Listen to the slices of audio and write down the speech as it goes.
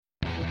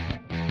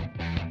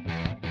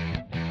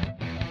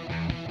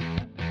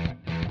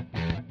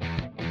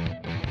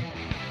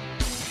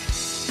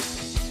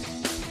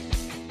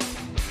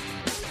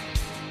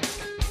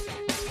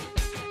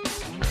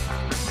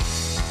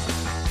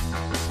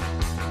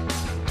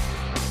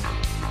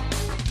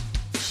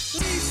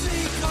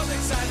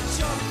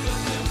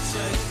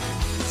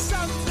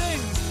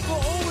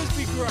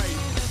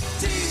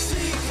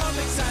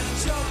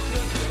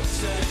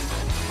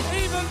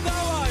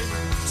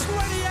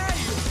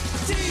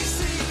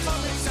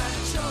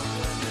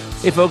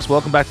Hey, folks,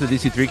 welcome back to the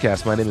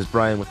DC3cast. My name is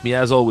Brian. With me,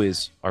 as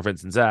always, are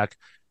Vince and Zach.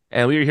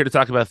 And we are here to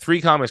talk about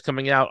three comics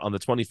coming out on the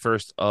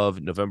 21st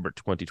of November,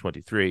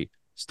 2023,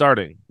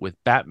 starting with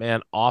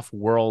Batman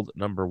Off-World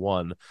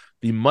 #1,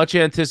 the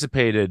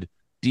much-anticipated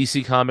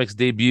DC Comics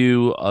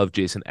debut of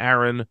Jason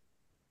Aaron,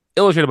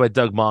 illustrated by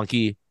Doug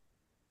Mahnke.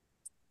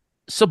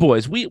 So,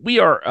 boys, we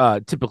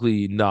are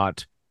typically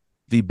not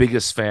the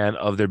biggest fan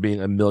of there being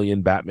a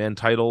million Batman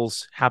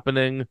titles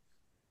happening.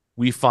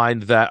 We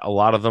find that a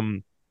lot of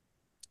them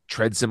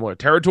tread similar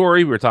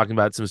territory. We were talking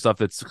about some stuff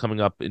that's coming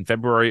up in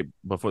February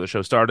before the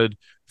show started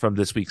from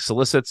this week's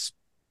solicits,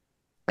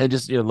 and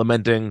just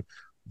lamenting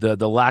the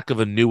lack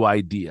of a new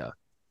idea.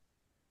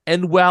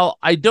 And while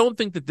I don't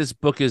think that this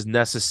book is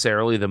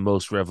necessarily the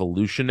most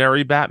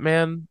revolutionary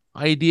Batman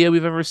idea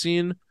we've ever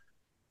seen,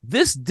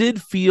 this did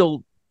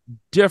feel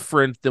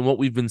different than what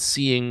we've been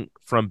seeing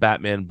from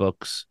Batman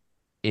books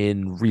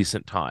in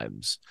recent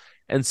times.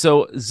 And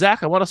so,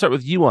 Zach, I want to start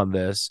with you on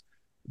this.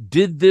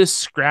 Did this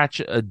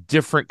scratch a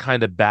different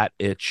kind of bat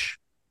itch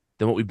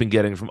than what we've been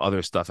getting from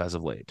other stuff as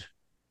of late?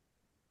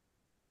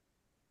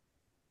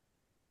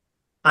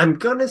 I'm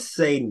gonna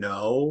say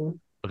no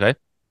Okay.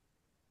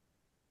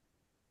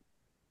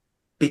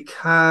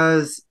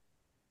 because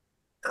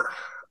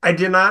I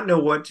did not know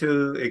what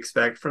to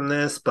expect from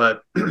this,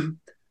 but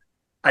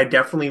I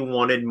definitely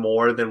wanted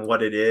more than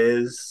what it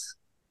is.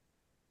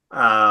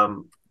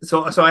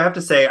 So I have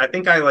to say, I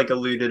think I like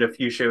alluded a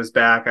few shows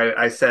back.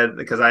 I said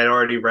because I had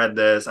already read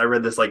this. I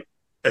read this like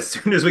as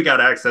soon as we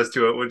got access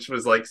to it, which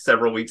was like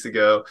several weeks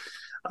ago.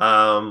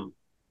 Um,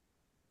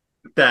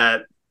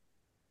 that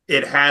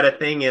it had a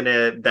thing in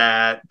it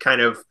that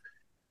kind of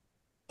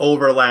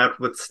overlapped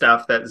with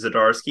stuff that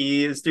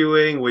Zdarsky is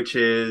doing, which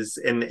is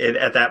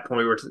at that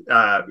point where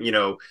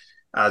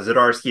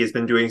Zdarsky has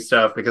been doing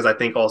stuff because I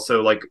think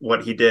also like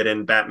what he did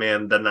in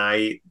Batman the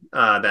Night,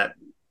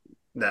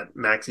 that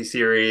maxi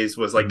series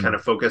was like Mm-hmm. kind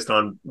of focused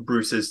on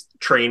Bruce's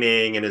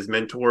training and his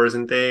mentors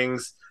and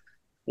things.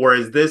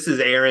 Whereas this is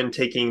Aaron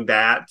taking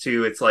that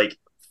to its like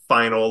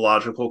final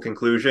logical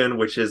conclusion,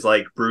 which is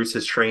like Bruce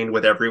has trained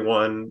with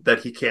everyone that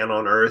he can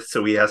on Earth,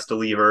 so he has to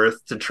leave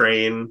Earth to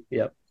train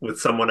Yep. with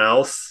someone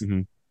else,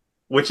 Mm-hmm.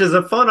 which is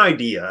a fun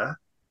idea.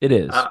 It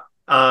is. Uh,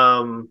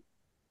 um,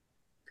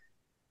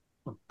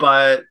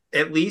 but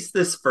at least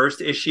this first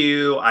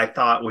issue I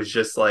thought was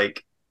just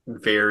like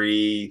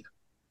very,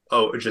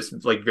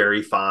 just like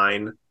very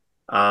fine.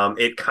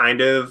 It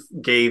kind of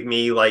gave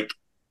me like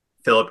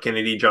Philip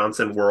Kennedy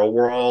Johnson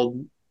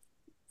World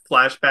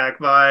flashback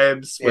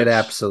vibes, It which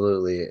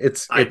absolutely.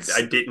 It's I it's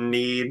didn't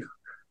need.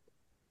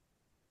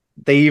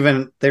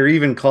 they're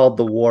even called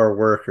the war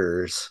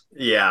workers.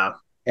 Yeah,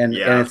 And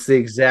yeah, it's the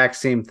exact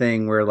same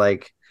thing where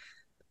like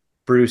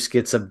Bruce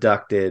gets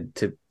abducted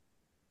to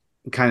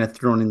kind of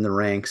thrown in the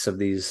ranks of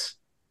these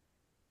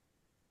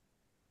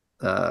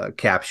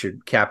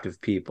captured captive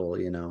people,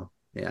 you know.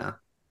 Yeah.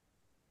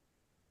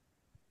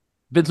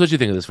 Vince, what do you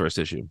think of this first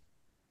issue?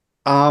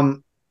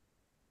 Um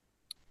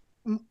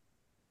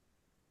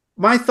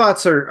my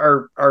thoughts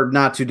are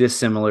not too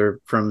dissimilar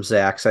from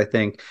Zach's, I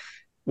think.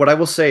 What I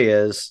will say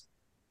is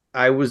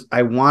I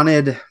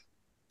wanted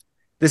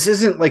this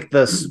isn't like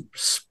the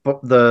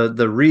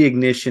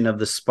reignition of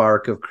the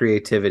spark of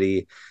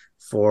creativity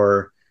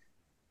for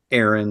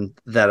Aaron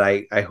that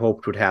I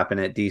hoped would happen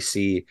at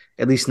DC,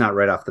 at least not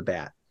right off the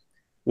bat.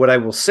 What I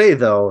will say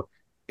though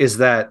is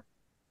that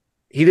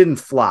he didn't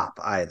flop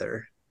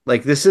either.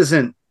 Like this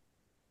isn't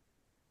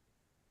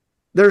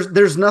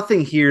there's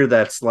nothing here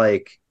that's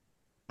like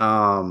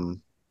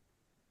um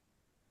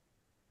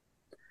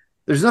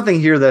there's nothing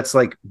here that's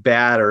like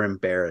bad or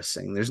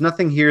embarrassing. There's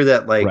nothing here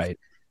that like Right.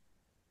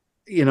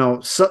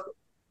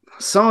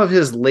 some of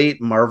his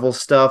late Marvel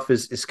stuff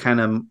is kind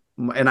of,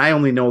 and I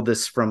only know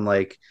this from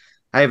like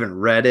I haven't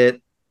read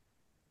it.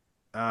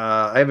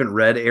 I haven't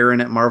read Aaron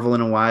at Marvel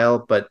in a while,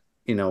 but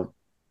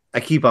I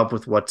keep up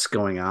with what's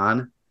going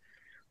on,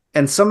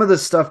 and some of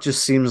this stuff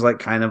just seems like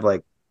kind of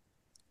like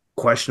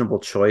questionable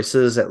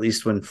choices, at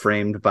least when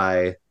framed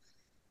by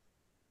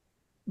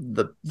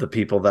the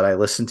people that I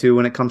listen to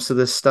when it comes to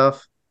this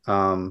stuff.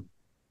 Um,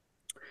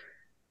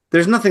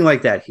 there's nothing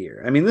like that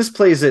here. I mean, this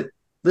plays it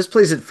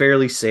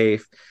fairly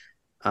safe.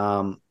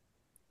 Um,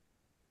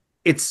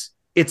 it's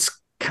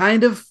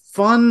kind of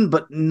fun,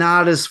 but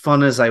not as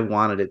fun as I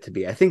wanted it to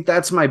be. I think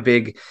that's my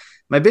big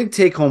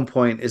take home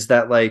point is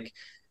that like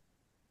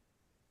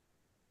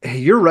hey,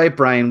 you're right,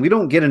 Brian. We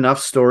don't get enough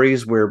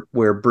stories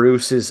where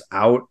Bruce is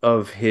out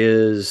of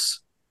his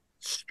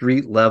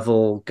street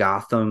level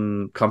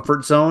Gotham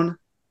comfort zone.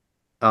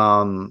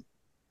 Um,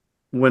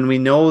 when we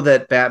know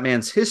that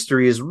Batman's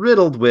history is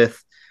riddled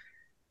with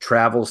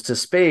travels to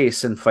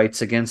space and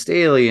fights against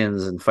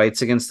aliens and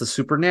fights against the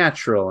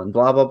supernatural and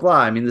blah blah blah.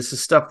 I mean, this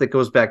is stuff that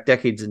goes back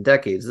decades and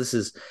decades. This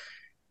is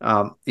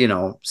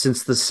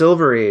since the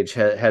Silver Age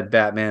had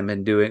Batman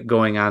been doing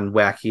going on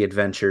wacky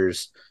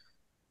adventures.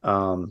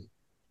 Um,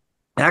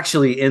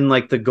 actually, in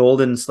like the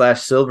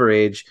Golden/Silver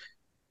Age,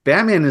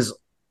 Batman is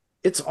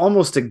it's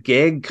almost a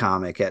gag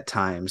comic at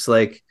times.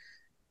 Like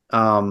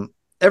um,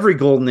 every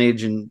golden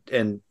age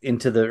and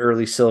into the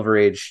early silver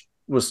age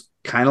was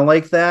kind of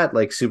like that.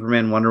 Like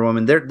Superman, Wonder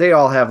Woman, they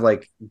all have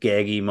like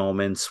gaggy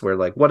moments where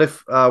like, what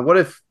if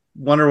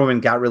Wonder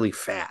Woman got really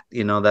fat?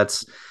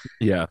 That's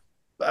Yeah.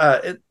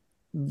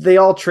 They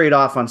all trade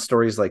off on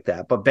stories like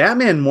that. But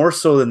Batman more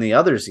so than the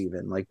others.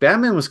 Even like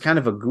Batman was kind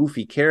of a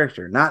goofy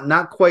character,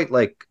 not quite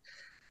like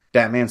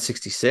Batman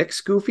 66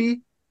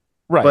 goofy,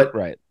 Right. but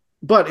Right.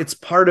 but it's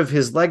part of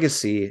his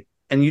legacy,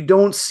 and you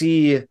don't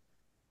see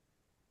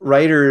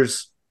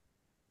writers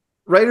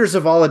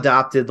have all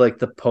adopted like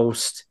the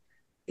post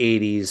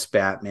 80s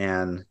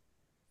Batman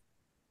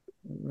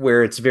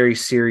where it's very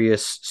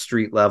serious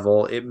street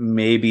level. It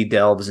maybe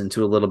delves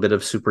into a little bit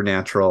of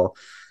supernatural,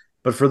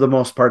 but for the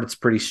most part it's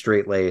pretty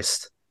straight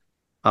laced.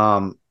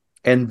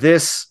 And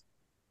this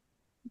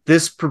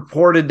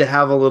purported to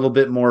have a little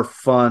bit more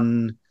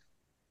fun,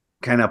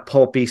 kind of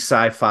pulpy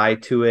sci-fi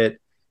to it.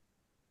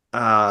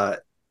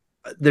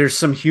 There's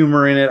some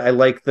humor in it. I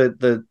like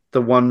the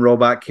one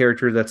robot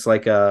character that's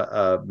like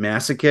a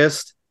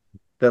masochist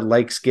that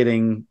likes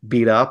getting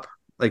beat up.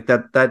 Like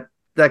that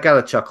got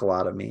a chuckle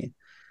out of me.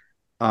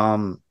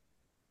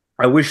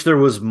 I wish there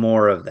was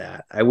more of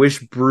that. I wish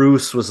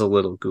Bruce was a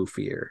little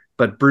goofier,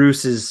 but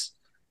Bruce is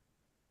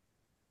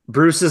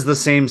the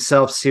same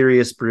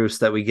self-serious Bruce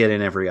that we get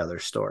in every other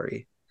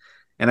story.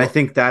 And I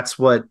think that's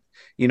what,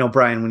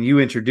 Brian, when you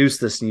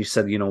introduced this and you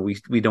said,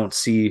 we don't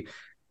see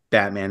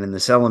Batman in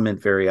this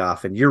element very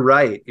often. You're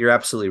right. You're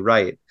absolutely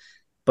right.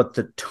 But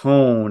the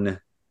tone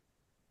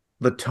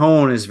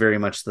is very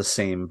much the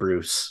same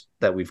Bruce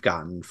that we've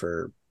gotten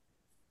for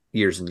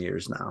years and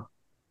years now.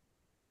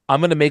 I'm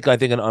going to make, I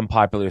think, an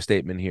unpopular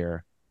statement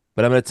here,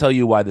 but I'm going to tell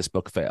you why this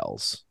book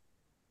fails.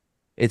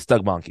 It's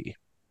Doug Mahnke.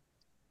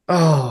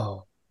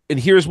 Oh. And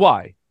here's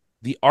why.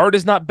 The art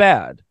is not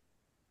bad.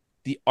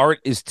 The art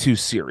is too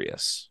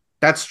serious.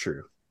 That's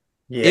true.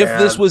 Yeah, if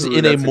this was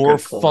in a more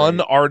fun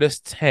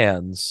artist's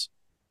hands,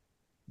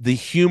 the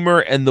humor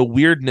and the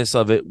weirdness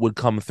of it would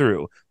come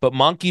through. But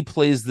Mahnke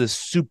plays this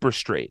super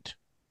straight.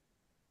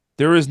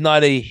 There is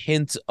not a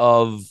hint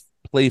of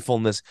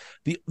playfulness.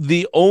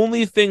 The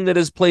only thing that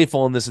is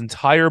playful in this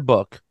entire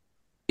book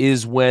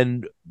is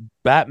when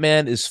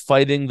Batman is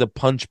fighting the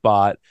punch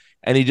bot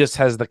and he just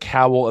has the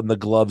cowl and the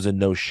gloves and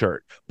no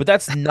shirt. But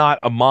that's not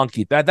a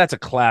Mahnke. That's a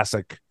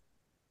classic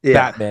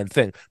Batman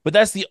thing. But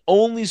that's the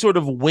only sort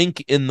of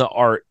wink in the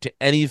art to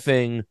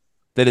anything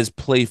that is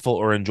playful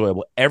or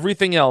enjoyable.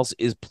 Everything else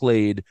is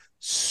played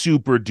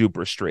super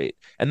duper straight.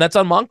 And that's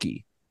on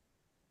Mahnke.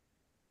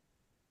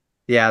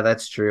 Yeah,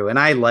 that's true. And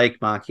I like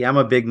Mahnke. I'm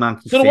a big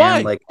Mahnke fan.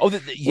 I. Like, but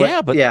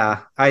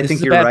I think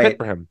you're right. Fit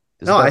for him.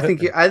 I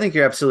think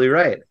you're absolutely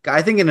right.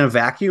 I think in a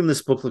vacuum,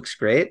 this book looks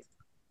great.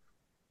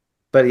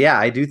 But yeah,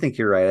 I do think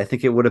you're right. I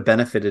think it would have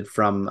benefited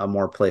from a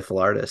more playful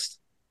artist.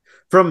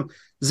 From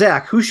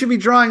Zach, who should be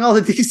drawing all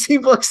the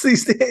DC books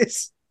these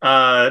days?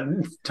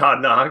 Todd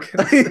Knock.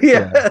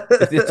 Yeah.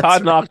 If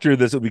Todd Knock drew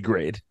this, it would be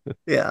great.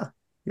 Yeah.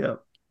 You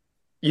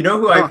know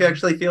who I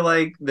actually feel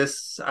like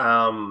this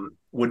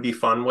would be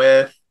fun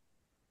with?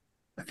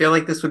 I feel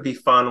like this would be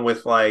fun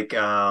with like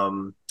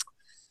oh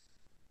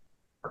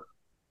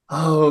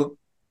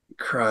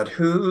crud.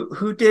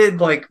 Who did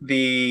like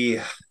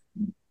this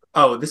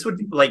would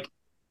be like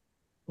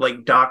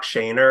Doc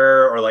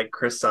Shaner or like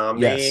Chris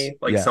Samnee,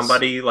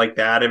 somebody like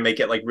that, and make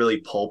it like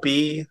really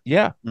pulpy.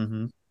 Yeah.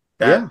 Mm-hmm.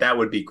 That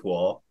would be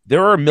cool.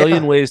 There are a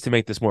million ways to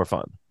make this more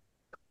fun.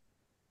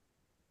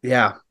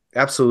 Yeah,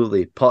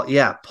 absolutely.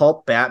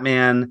 Pulp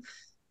Batman,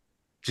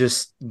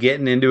 just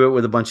getting into it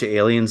with a bunch of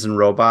aliens and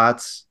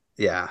robots.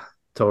 Yeah,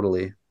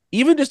 totally.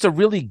 Even just a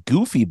really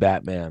goofy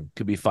Batman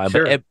could be fine.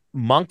 Sure. But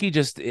Mahnke,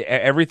 just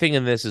everything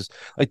in this is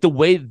like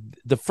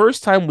the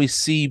first time we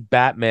see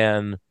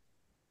Batman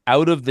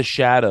out of the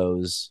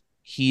shadows,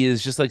 he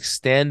is just like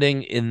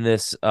standing in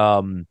this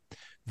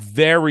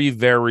very,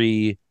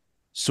 very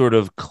sort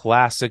of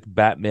classic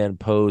Batman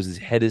pose. His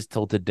head is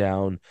tilted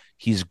down.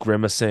 He's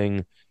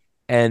grimacing.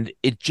 And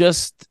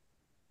it's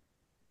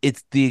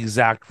the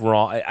exact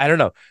wrong. I don't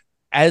know.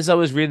 As I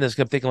was reading this, I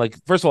kept thinking, like,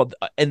 first of all,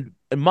 and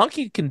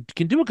Mahnke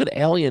can do a good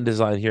alien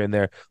design here and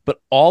there, but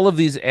all of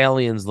these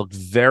aliens look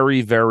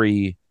very,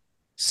 very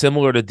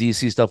similar to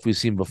DC stuff we've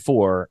seen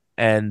before.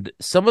 And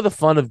some of the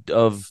fun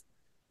of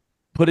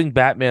putting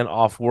Batman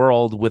off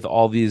world with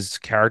all these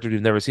characters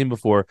we've never seen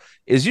before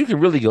is you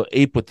can really go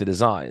ape with the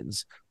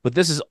designs. But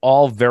this is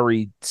all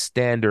very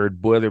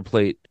standard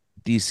boilerplate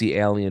DC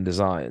alien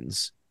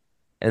designs.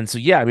 And so,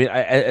 yeah, I mean,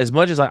 as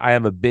much as I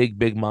am a big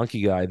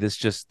Mahnke guy, this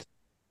just,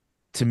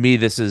 to me,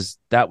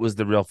 that was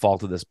the real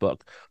fault of this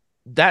book.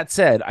 That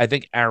said, I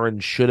think Aaron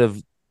should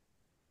have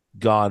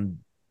gone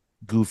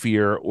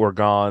goofier or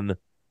gone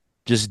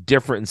just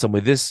different in some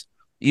way.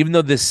 Even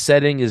though this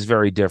setting is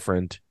very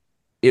different,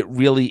 it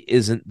really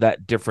isn't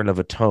that different of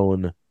a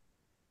tone,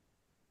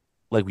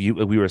 like we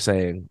were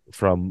saying,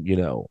 from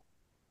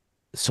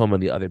so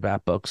many other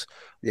Bat books.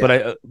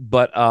 Yeah.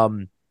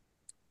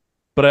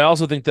 But I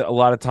also think that a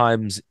lot of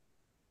times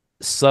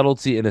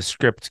subtlety in a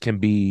script can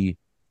be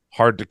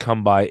hard to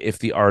come by if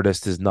the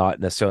artist is not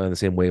necessarily on the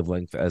same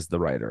wavelength as the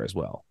writer as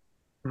well.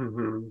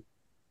 Mm-hmm.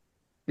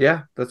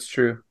 Yeah, that's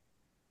true.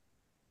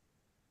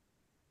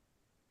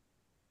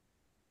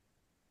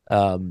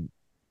 Um,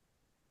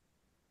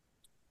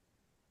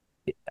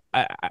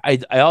 I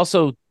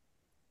also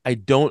I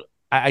don't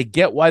I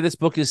get why this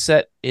book is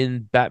set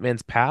in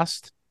Batman's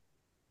past,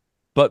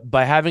 but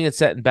by having it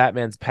set in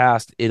Batman's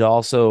past, it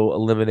also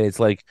eliminates,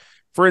 like,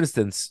 for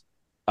instance,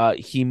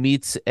 he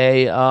meets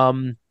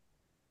what's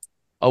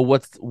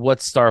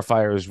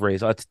Starfire's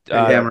race?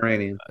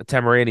 Cameron.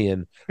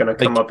 Tamaranian. Gonna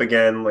come Like, up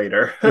again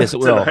later yes, it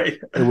will. tonight.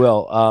 It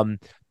will.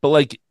 But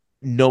like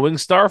knowing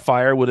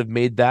Starfire would have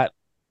made that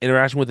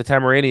interaction with the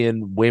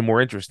Tamaranian way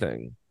more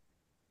interesting.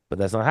 But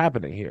that's not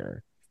happening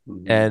here.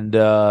 Mhm. And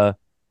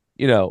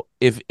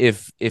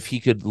if he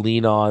could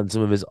lean on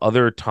some of his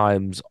other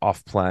times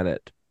off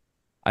planet,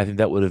 I think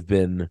that would have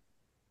been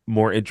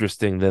more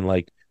interesting than,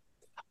 like,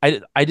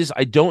 I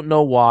don't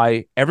know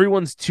why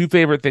everyone's two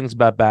favorite things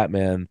about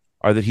Batman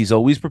are that he's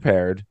always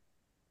prepared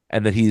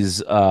and that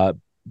he's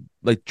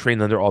like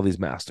trained under all these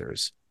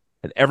masters.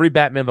 And every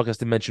Batman book has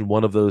to mention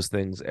one of those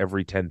things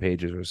every 10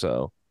 pages or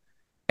so.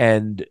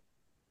 And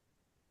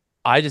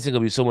I just think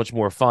it'll be so much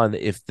more fun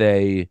if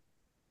they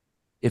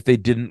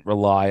didn't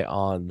rely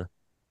on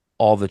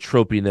all the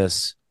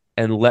tropiness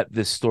and let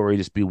this story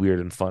just be weird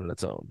and fun on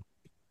its own.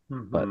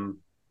 But Mm-hmm.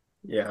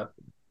 Yeah.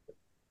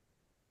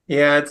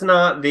 Yeah, it's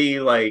not the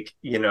like,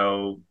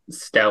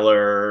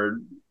 stellar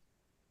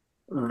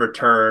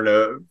return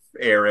of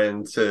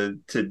Aaron to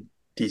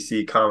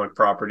DC comic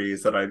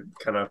properties that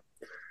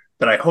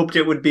I hoped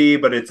it would be,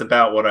 but it's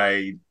about what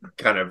I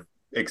kind of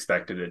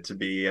expected it to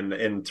be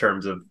in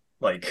terms of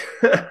like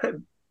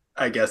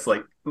I guess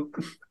like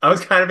I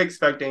was kind of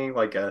expecting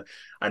like a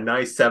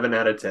nice 7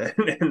 out of 10,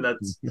 and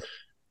it's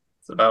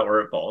about where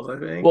it falls, I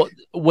think. well,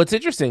 what's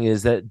interesting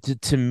is that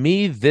to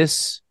me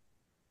this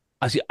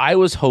I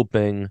was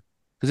hoping,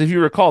 because if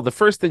you recall, the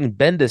first thing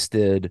Bendis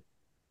did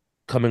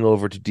coming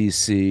over to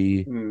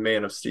DC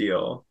Man of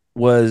Steel, it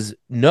was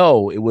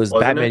wasn't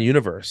Batman it?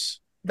 Universe.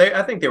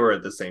 I think they were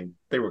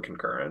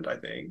concurrent, I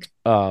think.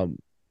 Um,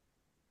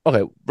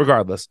 okay,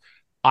 regardless,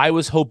 I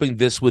was hoping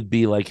this would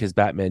be like his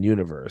Batman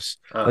Universe,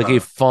 like a Uh-huh.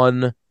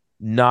 fun,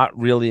 not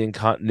really in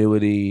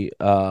continuity,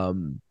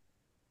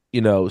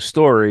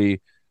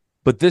 story.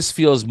 But this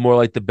feels more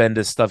like the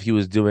Bendis stuff he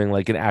was doing,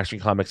 like in Action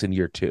Comics in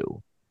year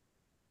two.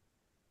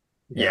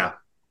 Yeah.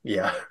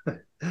 Yeah.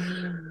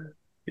 Yeah.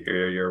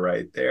 You're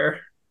right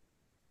there.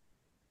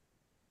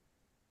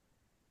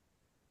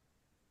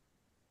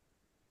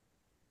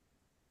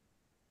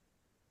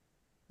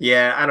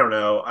 Yeah, I don't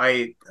know.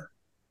 I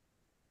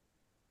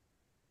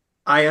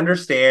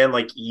understand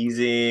like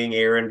easing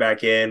Aaron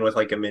back in with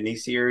like a mini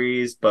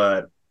series,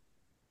 but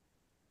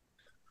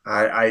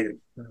I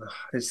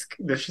this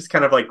just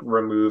kind of like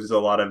removes a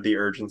lot of the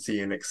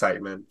urgency and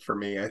excitement for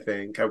me. I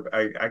think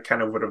I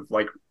kind of would have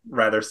like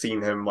rather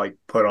seen him like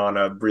put on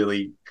a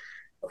really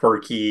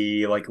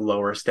quirky like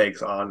lower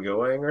stakes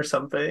ongoing or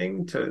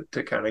something to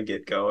kind of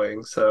get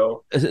going.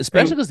 So I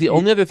Especially think because the he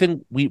only other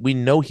thing we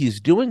know he's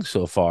doing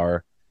so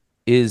far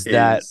is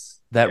is,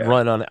 that yeah,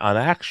 run on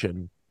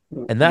Action,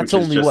 and that's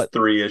which is only what, just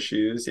 3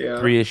 issues. Yeah.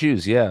 3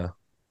 issues. Yeah.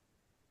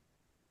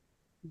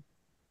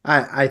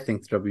 I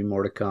think there'll be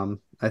more to come.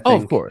 I Oh,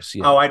 of think. course.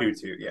 Yeah. Oh, I do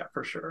too. Yeah,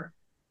 for sure.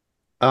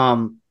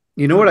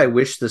 You know what I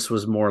wish this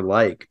was more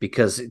like,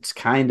 because it's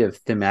kind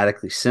of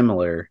thematically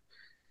similar.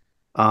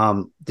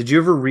 Did you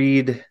ever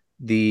read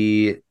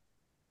the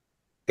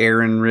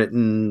Aaron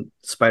written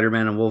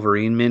Spider-Man and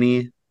Wolverine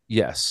mini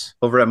Yes.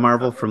 over at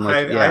Marvel from like, I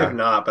have yeah.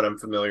 not, but I'm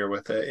familiar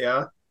with it.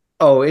 Yeah.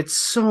 Oh, it's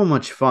so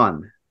much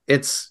fun.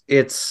 It's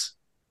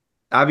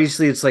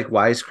obviously it's like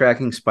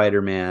wisecracking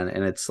Spider-Man,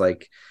 and it's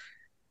like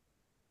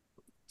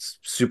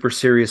super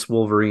serious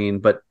Wolverine,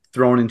 but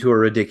thrown into a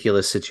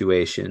ridiculous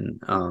situation.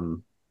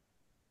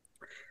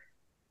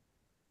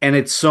 And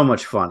it's so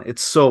much fun.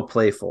 It's so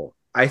playful.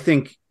 I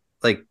think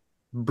like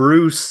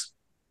Bruce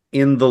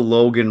in the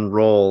Logan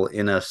role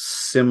in a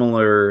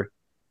similar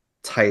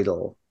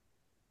title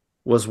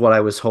was what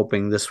I was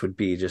hoping this would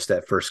be just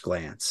at first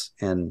glance.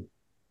 And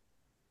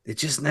it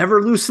just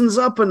never loosens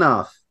up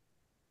enough.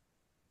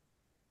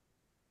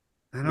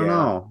 I don't Yeah.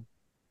 know.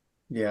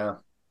 Yeah.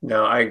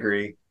 No, I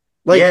agree.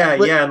 Like, Yeah,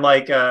 and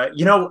like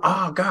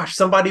oh gosh,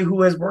 somebody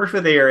who has worked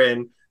with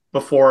Aaron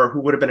before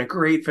who would have been a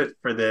great fit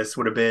for this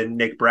would have been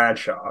Nick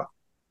Bradshaw.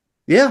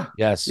 yeah.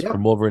 Yes. Yep.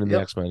 From Wolverine and the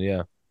Yep. X-Men.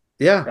 Yeah.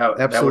 Yeah, That would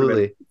have been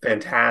absolutely.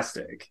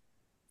 fantastic.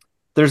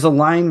 There's a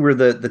line where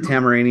the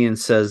Tamaranian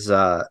says,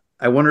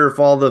 I wonder if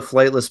all the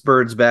flightless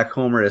birds back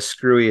home are as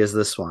screwy as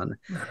this one.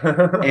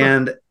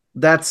 And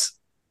that's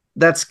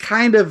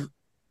kind of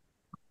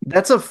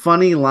that's a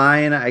funny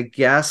line, I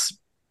guess,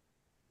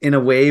 in a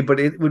way, but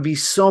it would be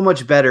so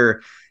much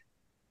better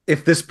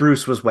if this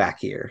Bruce was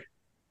wackier.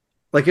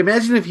 Like,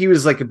 imagine if he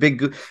was like a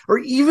big, or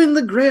even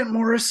the Grant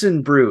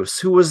Morrison Bruce,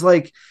 who was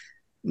like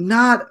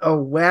not a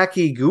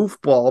wacky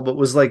goofball, but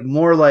was like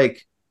more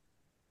like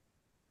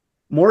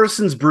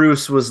Morrison's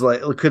Bruce was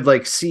like could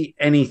like see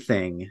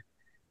anything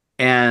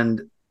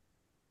and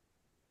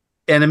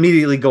and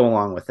immediately go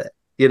along with it,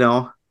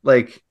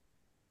 like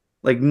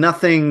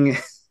nothing.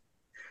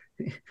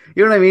 You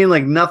know what I mean?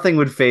 Like nothing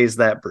would phase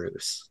that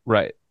Bruce.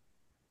 Right.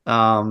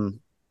 And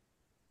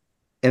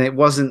it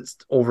wasn't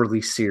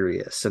overly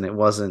serious, and it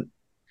was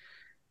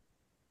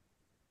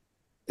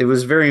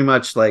very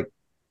much like,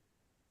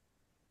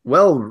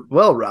 well,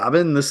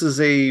 Robin, this is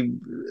a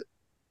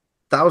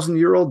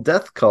 1,000-year-old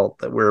death cult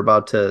that we're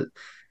about to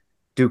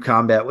do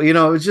combat. It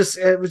was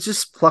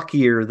just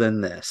pluckier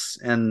than this.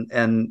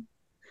 And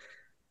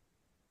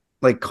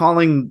like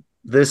calling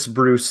this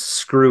Bruce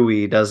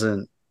screwy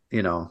doesn't,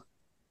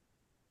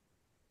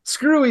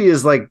 screwy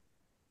is like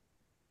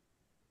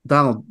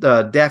Donald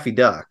Daffy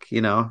Duck,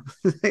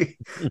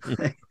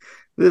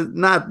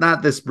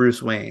 not this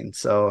Bruce Wayne.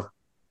 So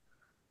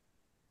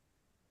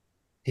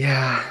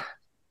yeah.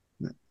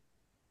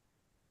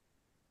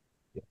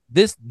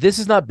 This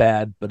is not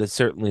bad, but it's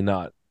certainly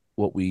not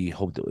what we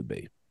hoped it would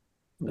be.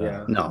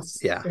 Yeah. No.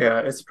 Yeah. Yeah.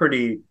 It's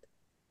pretty.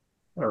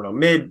 I don't know.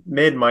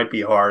 Mid might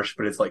be harsh,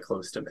 but it's like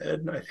close to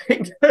mid, I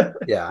think.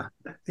 Yeah.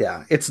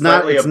 It's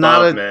Slightly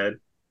above mid.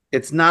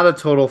 It's not a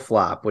total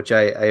flop, which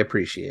I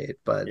appreciate,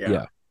 but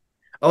yeah.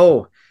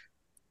 Oh,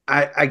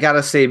 I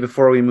gotta say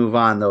before we move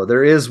on though,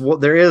 there is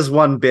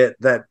one bit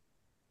that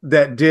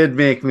did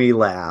make me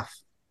laugh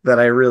that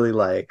I really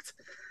liked,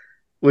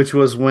 which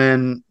was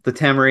when the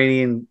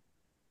Tamaranian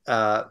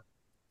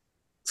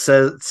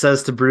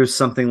says to Bruce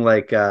something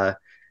like,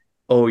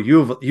 "Oh,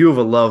 you have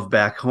a love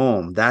back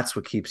home. That's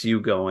what keeps you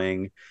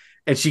going."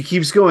 And she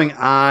keeps going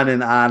on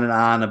and on and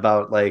on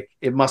about like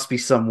it must be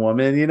some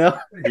woman, Yeah.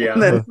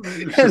 and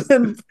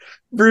then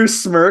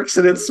Bruce smirks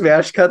and it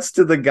smash cuts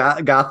to the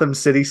Gotham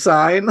City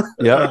sign.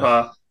 Yeah.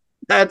 Uh-huh.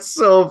 That's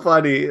so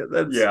funny.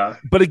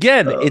 But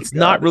again, it's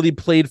not really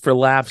played for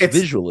laughs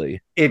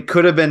visually. It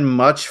could have been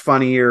much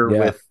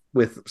funnier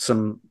with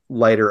some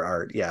lighter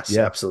art. Yes,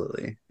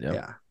 absolutely.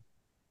 Yeah.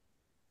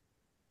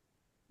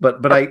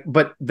 But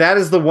that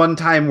is the one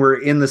time where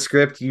in the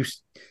script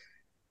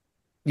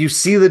you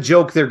see the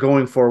joke they're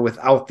going for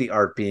without the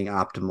art being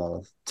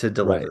optimal to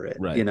deliver it.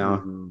 Right.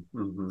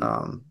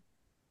 Mm-hmm.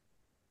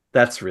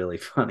 That's really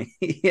funny.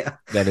 Yeah.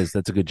 That's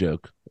a good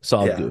joke.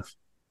 Solid goof.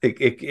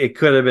 It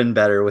could have been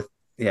better with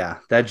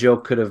that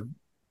joke could have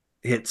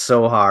hit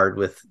so hard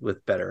with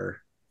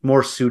better,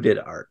 more suited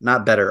art.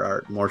 Not better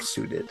art, more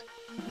suited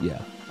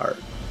art.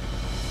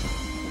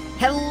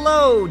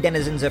 Hello,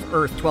 denizens of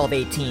Earth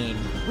 1218.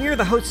 We're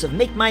the hosts of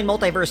Make Mine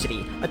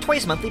Multiversity, a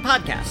twice-monthly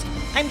podcast.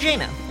 I'm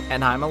Jaina.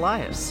 And I'm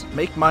Elias.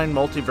 Make Mine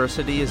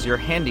Multiversity is your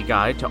handy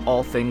guide to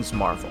all things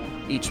Marvel.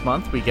 Each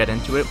month, we get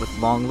into it with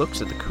long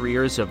looks at the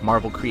careers of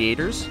Marvel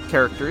creators,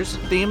 characters,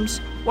 themes,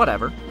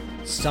 whatever.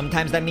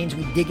 Sometimes that means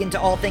we dig into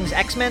all things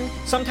X-Men,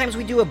 sometimes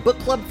we do a book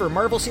club for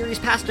Marvel series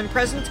past and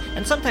present,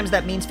 and sometimes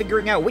that means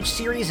figuring out which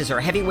series is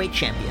our heavyweight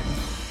champion.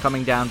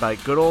 Coming down by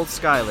good old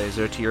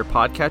Skylaser to your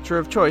podcatcher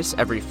of choice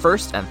every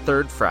first and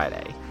third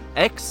Friday.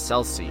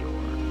 Excelsior.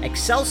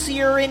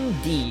 Excelsior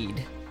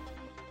indeed.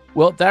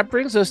 Well, that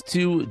brings us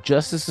to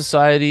Justice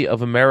Society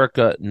of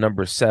America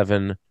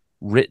 #7,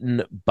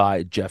 written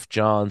by Jeff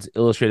Johns,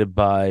 illustrated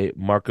by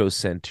Marco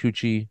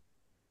Santucci.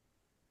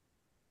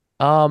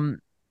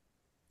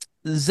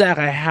 Zach,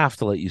 I have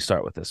to let you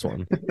start with this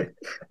one.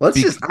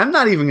 I'm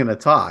not even going to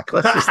talk.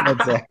 Let's just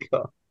let Zach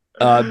go.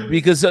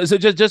 Because so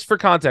just for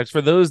context,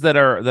 for those that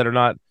are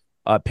not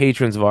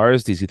patrons of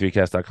ours,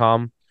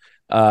 DC3cast.com,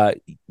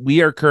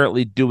 we are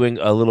currently doing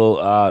a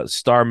little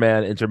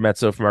Starman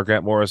intermezzo from our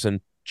Grant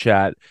Morrison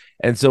chat,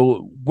 and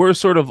so we're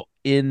sort of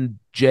in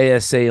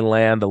JSA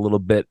land a little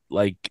bit,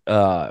 like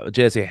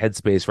JSA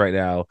headspace right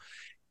now,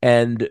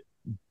 and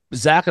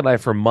Zach and I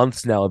for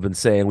months now have been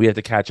saying we have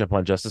to catch up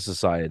on Justice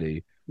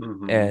Society,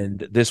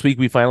 and this week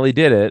we finally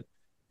did it.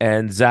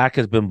 And Zach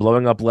has been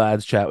blowing up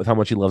Lad's chat with how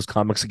much he loves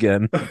comics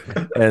again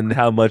and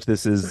how much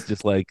this is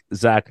just like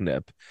Zach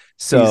nip.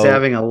 So he's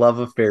having a love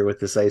affair with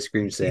this ice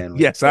cream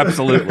sandwich. Yes,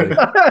 absolutely.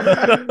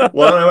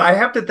 Well, I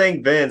have to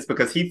thank Vince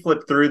because he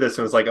flipped through this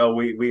and was like, "Oh,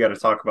 we got to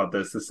talk about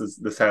this.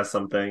 This has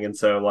something." And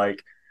so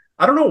like,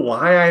 I don't know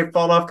why I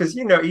fall off because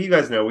you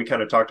guys know we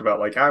kind of talked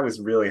about like I was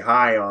really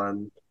high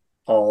on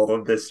all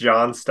of this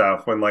John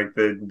stuff when like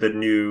the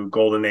new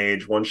Golden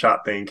Age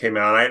one-shot thing came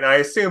out. I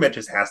assume it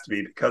just has to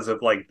be because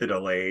of like the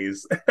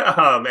delays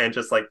and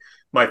just like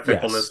my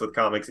fickleness with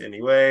comics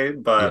anyway.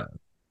 But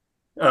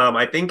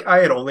I think I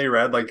had only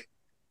read like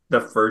the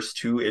first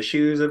 2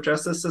 issues of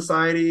Justice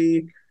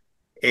Society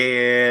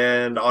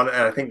and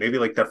I think maybe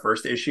like the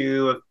first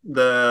issue of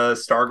the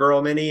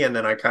Stargirl mini, and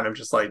then I kind of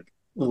just like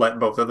let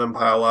both of them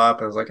pile up.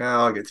 I was like,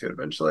 I'll get to it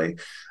eventually.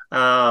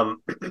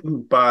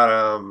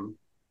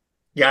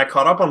 Yeah, I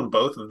caught up on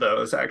both of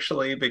those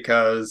actually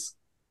because,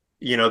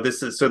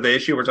 this is the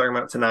issue we're talking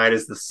about tonight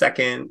is the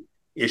second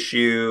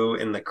issue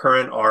in the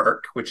current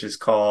arc, which is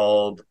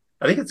called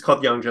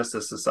Young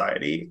Justice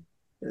Society.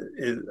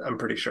 I'm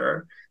pretty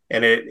sure,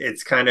 and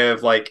it's kind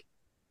of like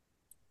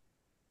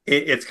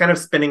it's kind of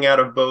spinning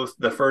out of both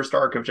the first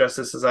arc of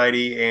Justice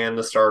Society and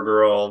the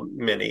Stargirl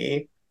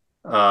mini.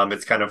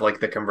 It's kind of like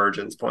the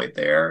convergence point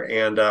there,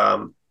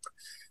 and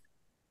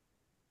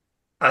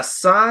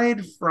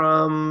aside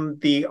from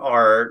the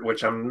art,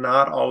 which I'm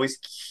not always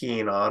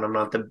keen on, I'm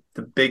not the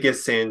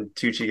biggest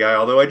Santucci guy,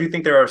 although I do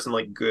think there are some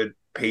like good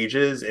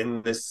pages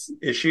in this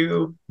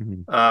issue.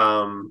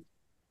 Mhm.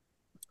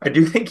 I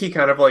do think he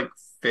kind of like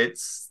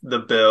fits the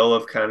bill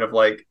of kind of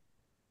like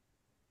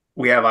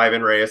we have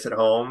Ivan Reyes at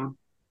home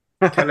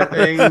kind of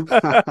thing.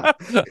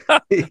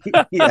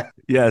 Yeah.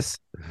 Yes.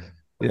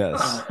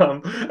 Yes.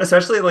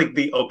 Especially like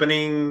the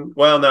opening.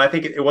 Well, no, I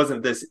think it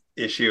wasn't this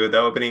issue. The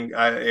opening,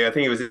 I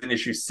think it was in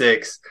issue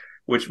 6,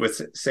 which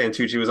was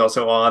Santucci was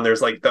also on.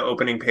 There's like the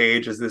opening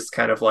page is this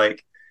kind of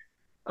like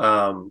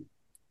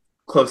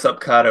close up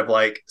cut of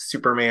like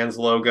Superman's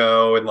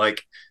logo and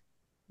like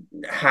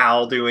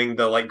Hal doing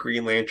the like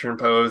Green Lantern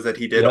pose that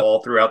he did Yep.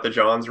 all throughout the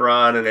Johns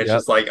run, and it's Yep.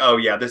 just like, oh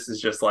yeah, this is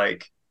just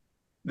like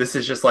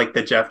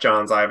the Jeff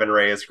Johns Ivan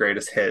Reyes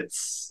greatest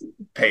hits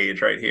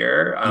page right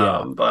here.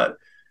 Yeah. But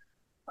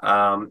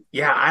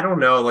yeah, I don't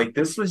know. Like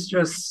this is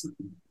just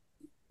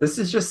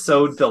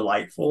so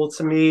delightful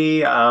to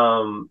me.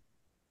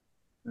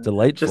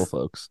 Delightful, Just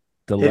folks.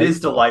 it is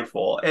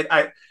Delightful.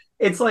 delightful.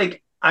 It's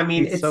like I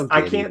mean He's so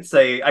I giddy. can't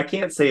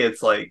say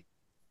it's like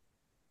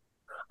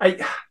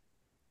I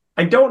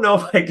I don't know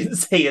if I can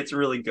say it's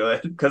really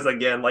good because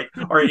again, like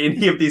are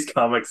any of these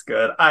comics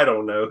good? I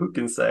don't know. Who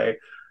can say?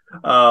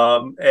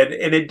 And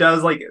it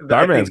does like I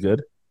Starman's think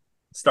good.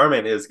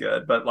 Starman is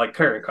good, but like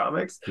current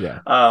comics. Yeah.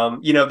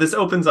 This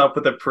opens up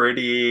with a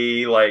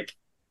pretty like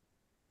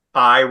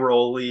eye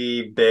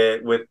rolly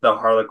bit with the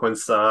Harlequin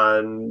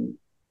son.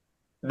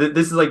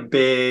 This is like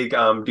big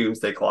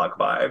Doomsday Clock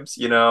vibes,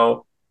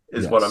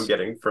 is what I'm Yes.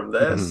 getting from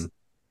this. Mhm.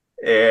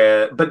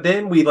 And but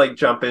then we like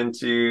jump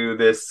into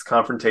this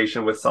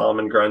confrontation with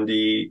Solomon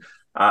Grundy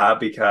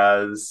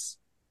because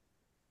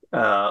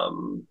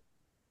um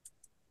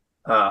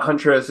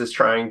Huntress is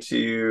trying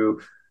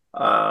to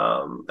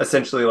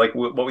essentially like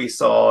what we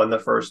saw in the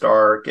first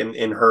arc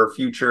in her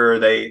future.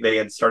 They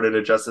had started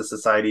a Justice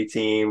Society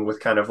team with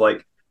kind of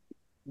like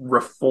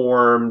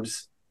reformed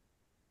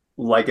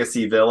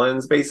legacy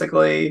villains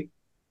basically,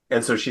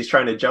 and so she's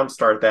trying to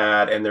jumpstart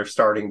that, and they're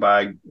starting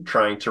by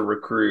trying to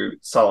recruit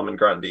Solomon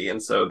Grundy,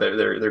 and so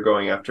they're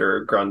going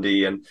after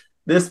Grundy, and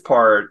this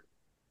part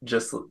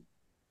just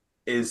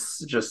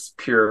is just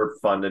pure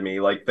fun to me.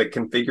 Like the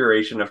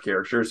configuration of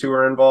characters who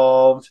are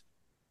involved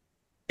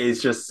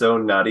is just so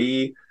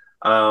nutty.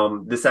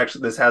 This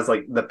has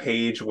like the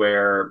page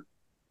where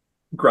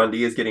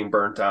Grundy is getting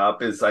burnt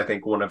up is I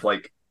think one of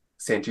like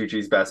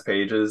Santucci's best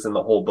pages in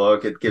the whole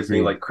book. It gives me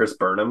Agreed. like Chris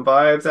Burnham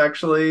vibes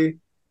actually.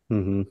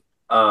 Mhm.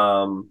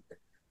 Um,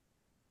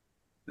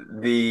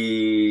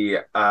 the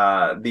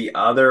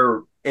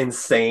other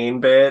insane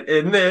bit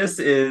in this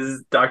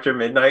is Dr.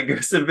 Midnight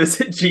goes to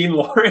visit Jean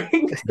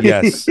Loring.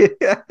 Yes.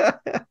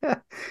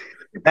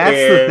 That's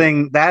the And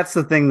thing. That's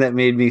the thing that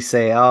made me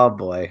say, "Oh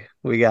boy,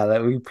 we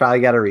probably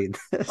got to read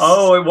this."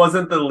 oh, it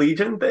wasn't the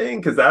Legion thing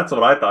because that's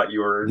what I thought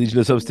you were. Legion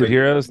of Substitute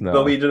Heroes? The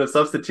No. Legion of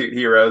Substitute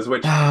Heroes,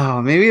 which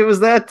Oh, maybe it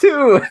was that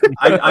too.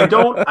 I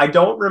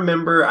don't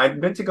remember. I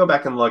meant to go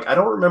back and look. I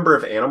don't remember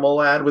if Animal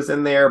Lad was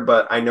in there,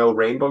 but I know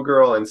Rainbow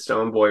Girl and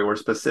Stone Boy were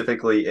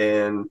specifically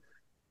in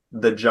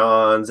the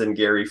Johns and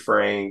Gary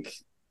Frank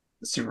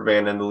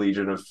Superman and the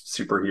Legion of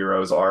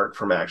Superheroes arc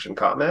from Action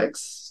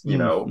Comics,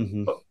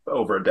 Mhm.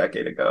 over a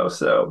decade ago.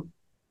 So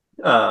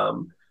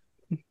um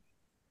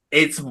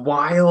it's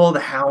wild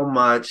how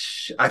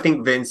much I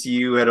think Vince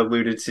you had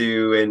alluded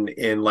to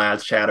in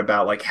Lad's chat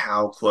about like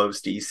how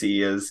close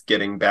DC is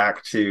getting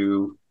back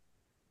to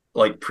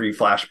like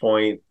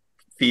pre-Flashpoint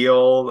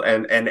feel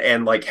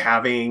and like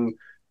having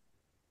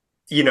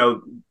you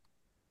know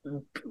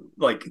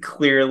like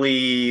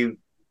clearly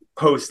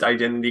post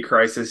Identity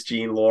Crisis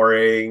Jean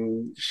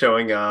Loring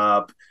showing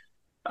up,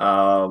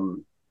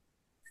 um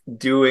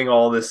doing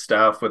all this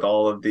stuff with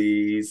all of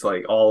these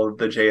like all of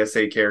the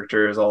JSA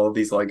characters, all of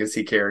these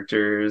legacy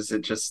characters.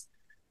 It just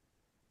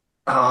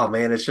oh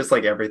man, it's just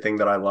like everything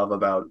that I love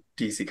about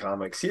DC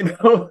Comics,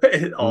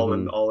 Mhm. all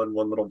in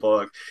one little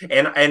book.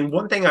 And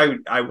one thing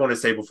I want to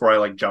say before I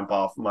like jump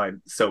off my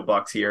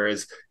soapbox here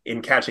is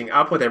in catching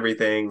up with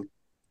everything,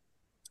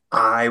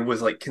 I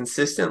was like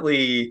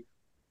consistently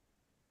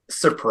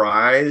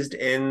surprised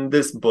in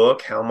this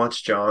book how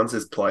much Johns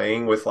is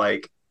playing with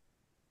like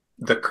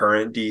the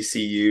current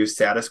DCU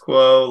status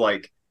quo.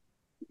 Like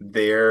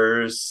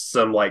there's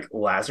some like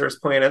Lazarus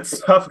Planet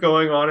stuff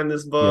going on in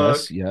this book.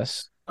 Yes.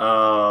 Yes.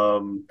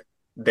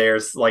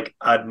 There's like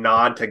a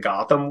nod to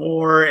Gotham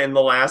War in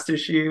the last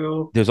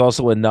issue. There's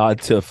also a nod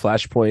to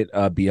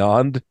Flashpoint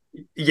Beyond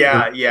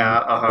Yeah, in yeah,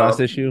 the last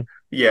issue.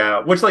 yeah.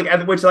 Which like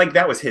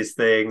that was his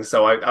thing,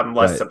 so I'm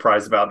less Right.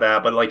 surprised about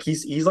that. But like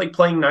he's like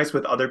playing nice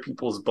with other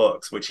people's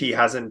books, which he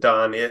hasn't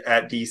done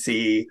at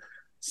DC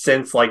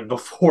since like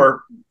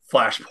before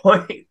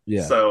Flashpoint.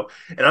 Yeah. So,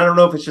 and I don't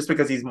know if it's just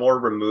because he's more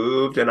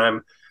removed, and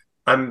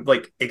I'm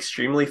like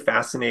extremely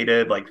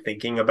fascinated, like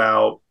thinking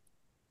about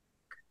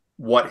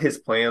what his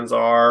plans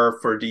are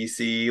for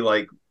DC,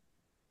 like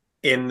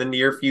in the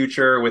near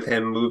future with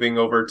him moving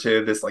over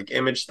to this like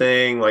Image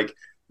thing. Like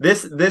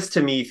this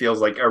to me feels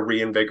like a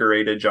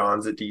reinvigorated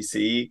Johns at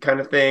DC kind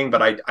of thing,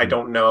 but I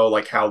don't know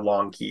like how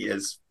long he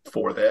is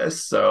for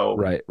this. So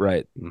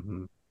Right.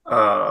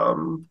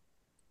 Mm-hmm.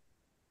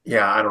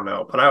 Yeah, I don't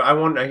know, but I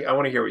want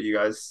to hear what you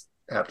guys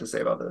have to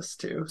say about this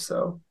too.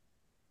 So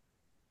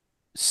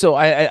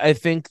I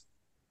think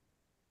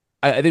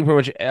I think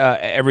pretty much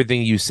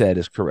everything you said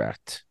is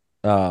correct.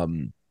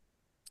 The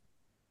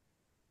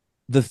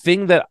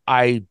thing that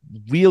I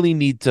really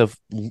need to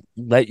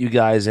let you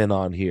guys in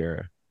on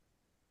here,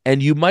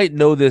 and you might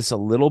know this a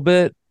little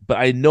bit, but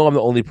I know I'm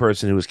the only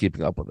person who is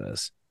keeping up with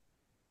this.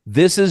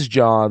 This is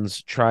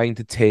Johns trying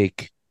to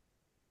take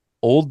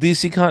old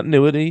DC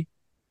continuity,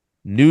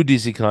 new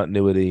DC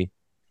continuity,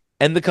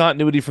 and the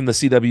continuity from the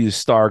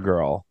CW's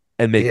Stargirl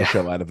and make a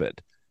show out of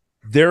it.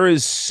 There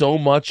is so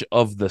much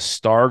of the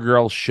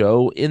Stargirl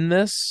show in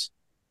this.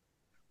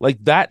 Like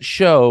that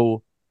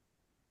show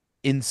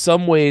in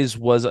some ways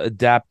was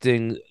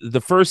adapting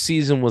the first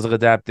season was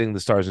adapting the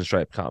Stars and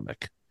Stripe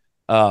comic.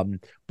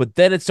 But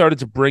then it started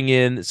to bring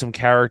in some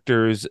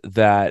characters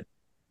that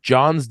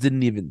Johns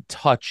didn't even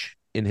touch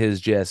in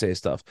his JSA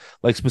stuff,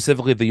 like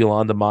specifically the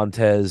Yolanda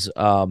Montez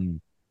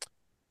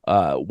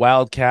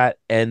Wildcat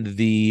and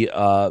the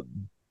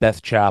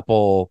Beth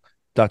Chapel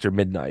Dr.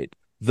 Midnight.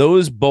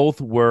 Those both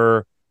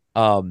were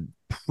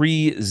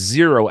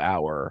pre-Zero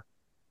Hour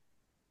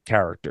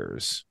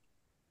characters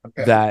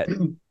that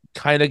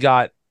kind of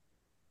got,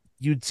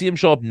 you'd see him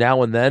show up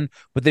now and then,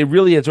 but they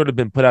really had sort of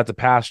been put out to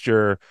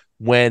pasture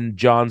when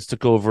Johns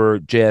took over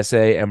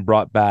JSA and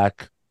brought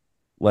back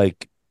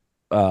like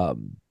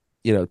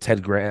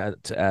Ted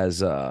Grant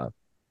as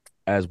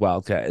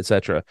Wildcat,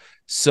 etc.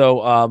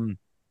 So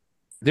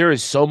there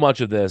is so much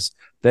of this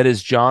that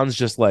is Johns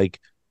just like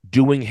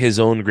doing his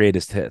own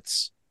greatest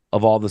hits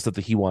of all the stuff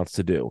that he wants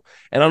to do.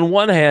 And on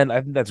one hand,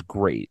 I think that's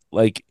great.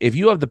 Like if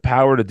you have the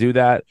power to do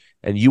that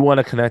and you want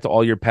to connect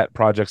all your pet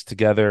projects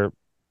together,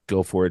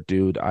 go for it,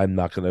 dude. I'm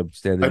not going to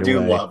stand in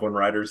your way. I do love when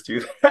writers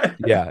do that.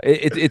 Yeah,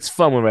 it's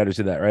fun when writers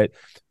do that, right?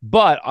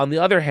 But on the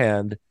other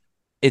hand,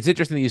 it's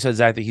interesting that you said,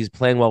 Zach, that he's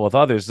playing well with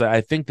others.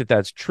 I think that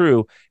that's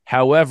true.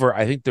 However,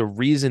 I think the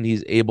reason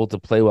he's able to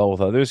play well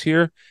with others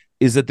here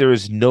is that there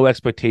is no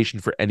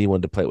expectation for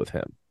anyone to play with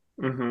him.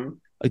 Mm-hmm.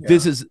 Like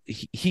this is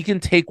he can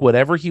take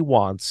whatever he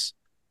wants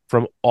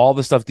from all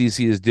the stuff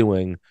DC is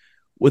doing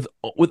with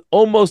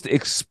almost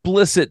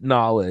explicit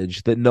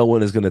knowledge that no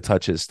one is going to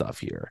touch his stuff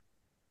here.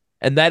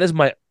 And that is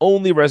my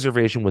only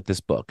reservation with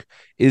this book,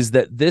 is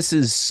that this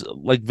is,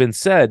 like Vince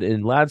said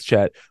in Lads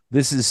Chat,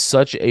 this is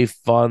such a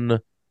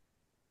fun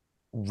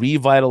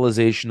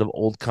revitalization of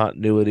old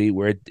continuity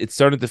where it's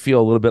starting to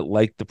feel a little bit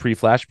like the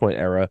pre-Flashpoint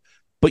era,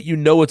 but you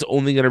know it's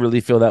only going to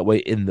really feel that way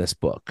in this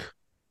book.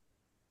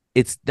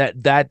 It's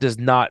that does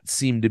not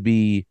seem to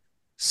be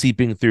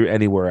seeping through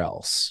anywhere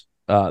else.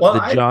 I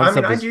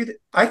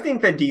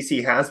think that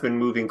DC has been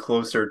moving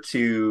closer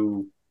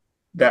to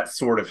that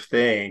sort of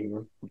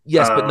thing.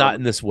 Yes, but not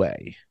in this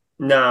way.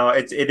 No,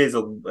 it is a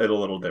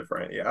little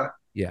different.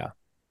 Yeah.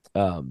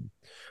 But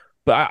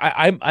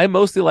I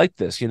mostly like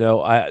this.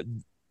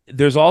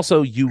 There's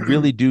also, you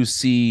really do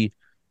see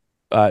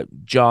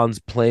Johns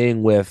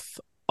playing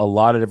with a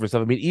lot of different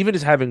stuff. I mean, even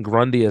just having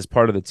Grundy as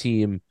part of the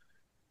team,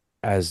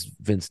 as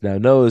Vince now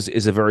knows,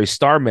 is a very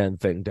Starman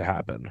thing to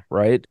happen,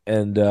 right?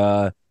 And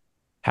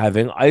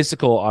having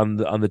Icicle on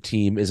the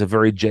team is a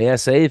very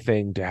JSA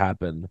thing to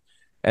happen.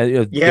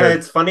 And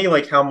it's funny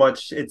like how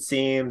much it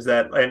seems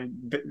that,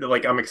 and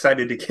like I'm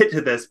excited to get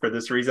to this for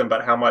this reason,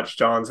 but how much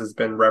Johns has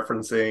been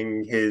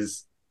referencing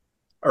his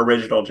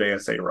original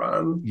JSA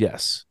run.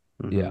 Yes.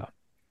 Mm-hmm. Yeah.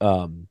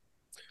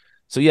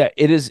 So yeah,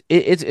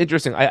 it's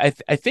interesting. I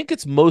think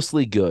it's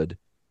mostly good.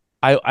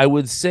 I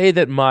would say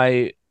that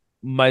my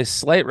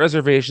slight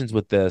reservations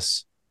with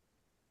this,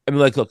 I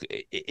mean, like, look,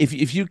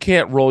 if you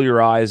can't roll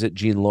your eyes at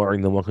Gene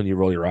Loring, then what can you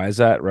roll your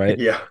eyes at, right?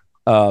 Yeah.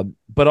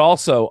 But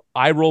also,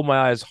 I roll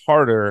my eyes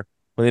harder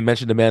when they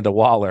mentioned Amanda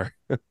Waller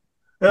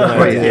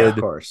of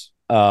course.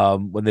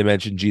 When they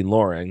mentioned Gene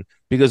Loring,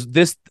 because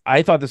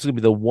I thought this would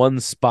be the one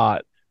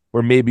spot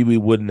where maybe we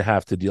wouldn't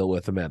have to deal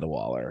with Amanda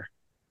Waller,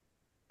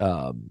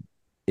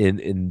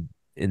 in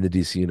the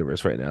DC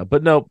universe right now.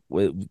 But no,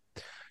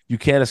 you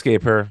can't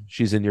escape her.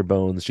 She's in your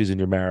bones. She's in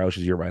your marrow.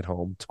 She's your ride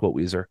home, to quote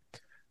Weezer.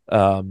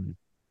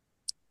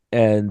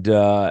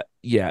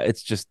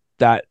 It's just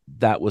that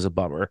was a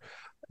bummer.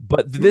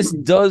 But this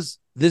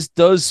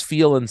does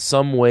feel in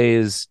some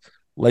ways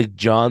like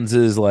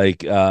Johns's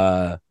like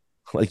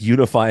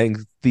unifying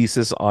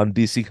thesis on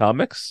DC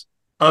Comics.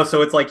 Oh,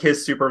 so it's like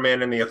his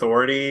Superman and the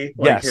Authority?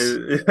 Like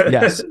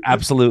yes,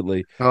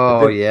 absolutely.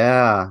 Oh,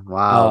 yeah.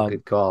 Wow,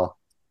 good call.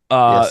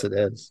 Yes, it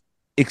is.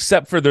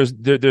 Except for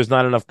there's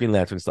not enough Green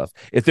Lantern stuff.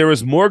 If there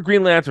was more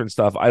Green Lantern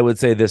stuff, I would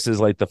say this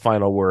is like the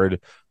final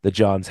word that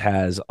Johns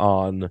has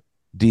on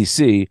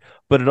DC.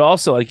 But it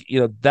also, like,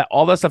 that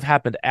all that stuff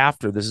happened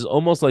after. This is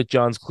almost like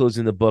Johns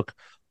closing the book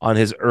on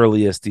his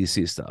earliest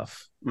DC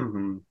stuff.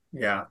 Mm-hmm.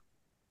 Yeah.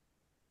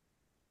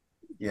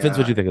 Vince,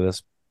 what do you think of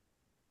this?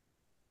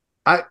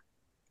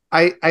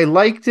 I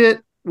liked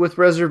it with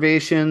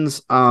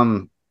reservations.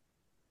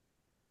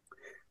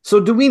 So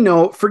do we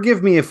know,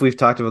 forgive me if we've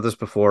talked about this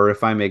before,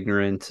 if I'm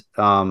ignorant.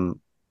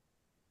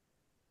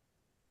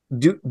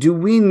 Do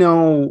we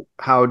know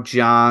how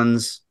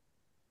John's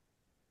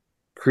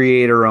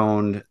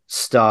creator-owned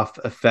stuff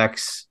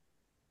affects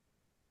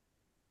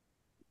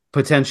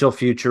potential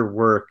future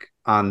work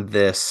on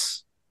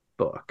this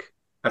book?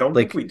 I don't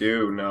think we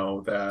do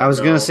know that. I was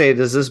going to say,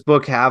 does this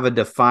book have a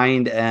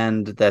defined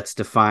end that's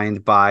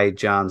defined by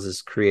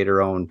John's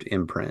creator-owned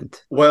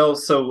imprint? Well,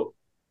 so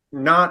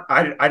not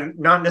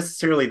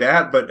necessarily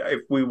that, but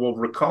if we will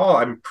recall,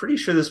 I'm pretty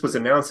sure this was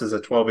announced as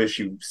a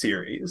 12-issue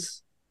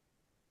series.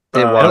 It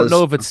was. I don't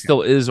know if it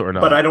still is or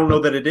not. But I don't know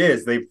that it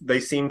is. They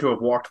seem to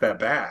have walked that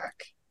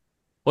back.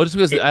 Well, just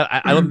because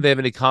I don't think they have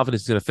any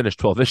confidence in going to finish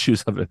 12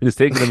 issues of it. It's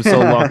taking them so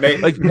long.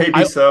 Maybe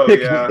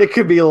it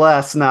could be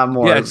less, not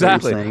more. Yeah,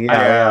 exactly.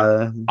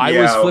 I was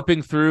Yeah.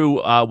 flipping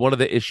through one of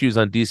the issues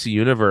on DC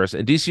Universe,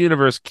 and DC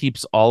Universe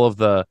keeps all of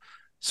the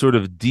sort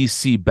of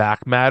DC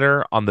back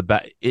matter on the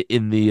back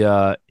in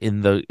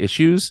the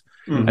issues.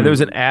 Mhm. And there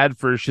was an ad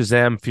for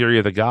Shazam: Fury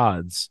of the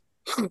Gods.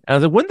 And I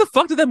was like, when the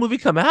fuck did that movie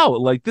come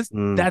out? Like this,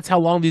 that's how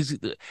long these,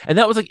 and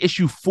that was like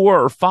issue 4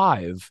 or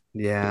 5.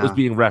 Yeah, that was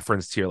being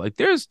referenced here. Like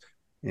there's,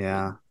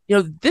 yeah,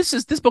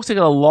 this book's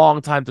taking a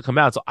long time to come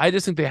out. So I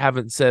just think they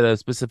haven't set a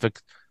specific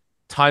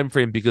time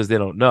frame because they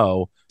don't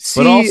know.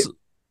 But also,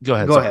 go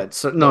ahead. Go ahead.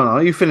 So no,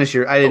 you finish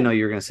your. I didn't know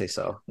you were going to say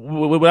so.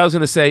 What I was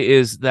going to say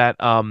is that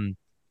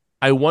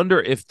I wonder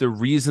if the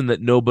reason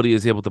that nobody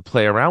is able to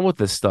play around with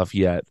this stuff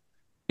yet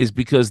is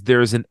because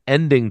there's an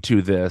ending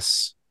to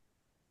this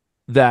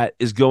that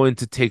is going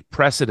to take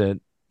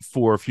precedent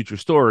for future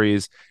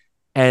stories,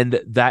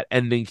 and that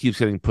ending keeps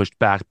getting pushed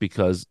back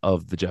because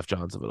of the Jeff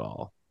Johns of it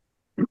all.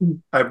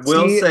 I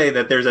will say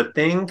that there's a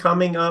thing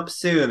coming up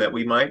soon that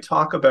we might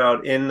talk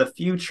about in the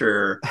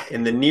future,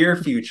 in the near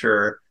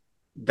future,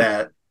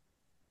 that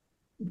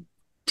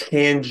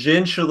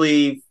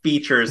tangentially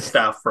features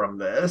stuff from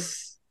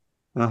this.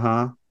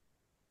 Yeah,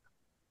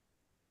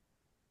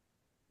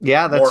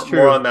 that's true.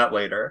 More on that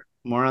later.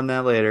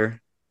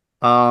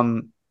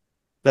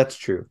 That's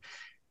true.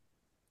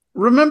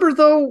 Remember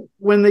though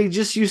when they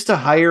just used to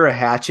hire a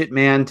hatchet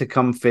man to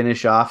come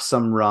finish off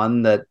some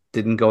run that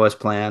didn't go as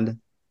planned?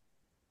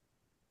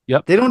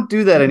 Yep. They don't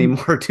do that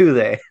anymore, do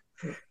they?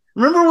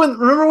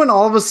 Remember when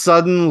all of a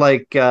sudden,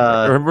 like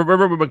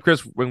remember when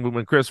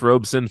Chris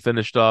Robeson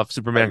finished off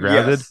Superman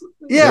Grounded?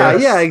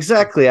 Yes. Yeah,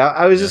 exactly.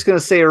 I was just gonna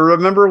say,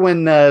 remember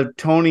when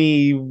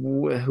Tony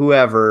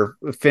whoever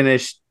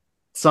finished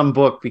some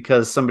book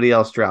because somebody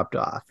else dropped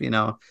off,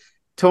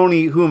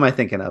 Tony, who am I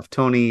thinking of?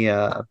 Tony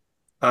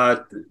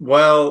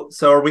well,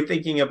 so are we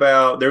thinking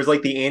about there's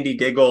like the Andy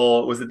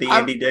Diggle, was it the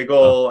Andy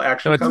Diggle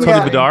action Tony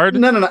Bedard?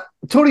 No.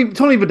 Tony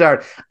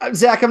Bedard.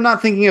 Zach, I'm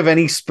not thinking of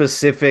any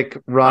specific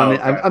run.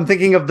 Okay. I'm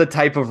thinking of the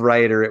type of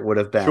writer it would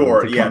have been.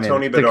 Sure, yeah,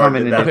 Tony Bedard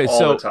did that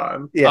all the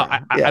time.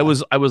 Yeah, I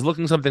was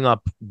looking something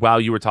up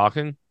while you were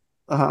talking.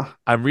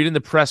 I'm reading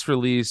the press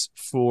release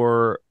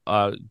for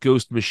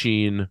Ghost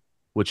Machine,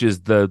 which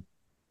is the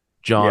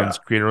John's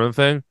creator-owned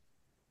thing.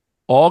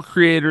 All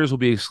creators will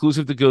be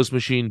exclusive to Ghost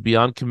Machine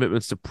beyond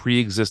commitments to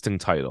pre-existing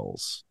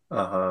titles.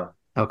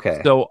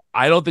 Okay. So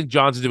I don't think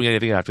John's is doing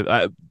anything after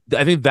that.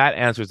 I think that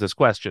answers this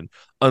question.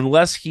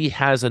 Unless he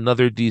has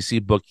another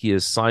DC book he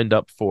has signed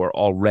up for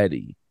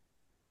already,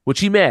 which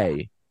he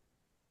may.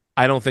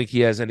 I don't think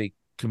he has any.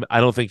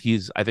 I think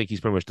he's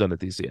pretty much done at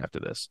DC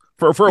after this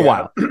for a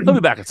while. He'll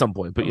be back at some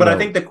point. But I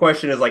think the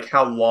question is like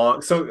how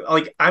long. So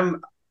like I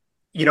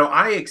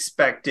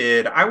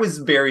was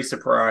very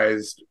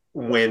surprised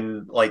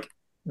when like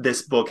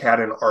this book had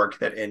an arc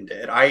that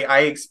ended. I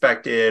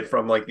expected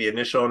from like the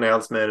initial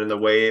announcement and the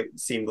way it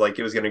seemed like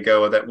it was going to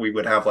go that we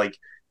would have like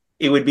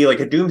it would be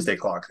like a Doomsday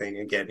Clock thing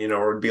again,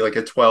 or it would be like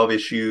a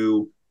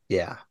 12-issue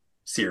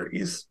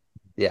series.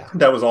 Yeah,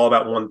 that was all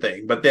about one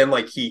thing. But then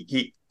like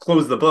he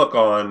closed the book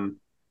on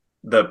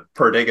the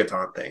Per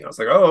Digaton thing. I was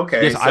like, oh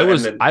okay. Yes,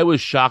 I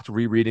was shocked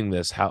rereading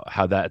this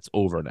how that's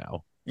over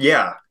now.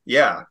 Yeah,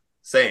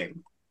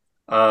 same.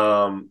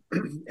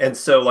 And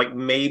so like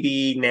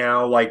maybe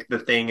now like the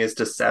thing is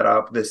to set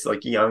up this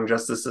like Young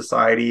Justice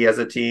Society as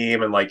a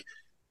team and like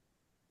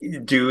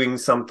doing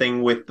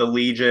something with the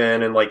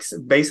Legion and like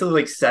basically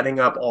like setting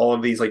up all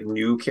of these like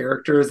new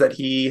characters that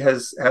he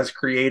has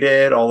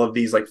created, all of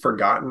these like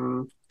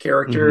forgotten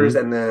characters,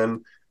 and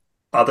then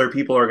other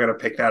people are going to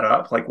pick that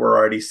up like we're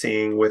already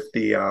seeing with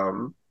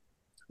the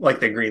like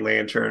the Green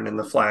Lantern and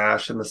the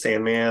Flash and the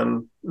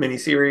Sandman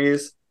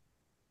miniseries.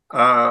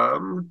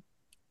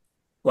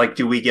 Like,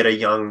 do we get a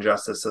Young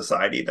Justice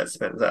Society that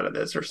spins out of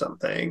this or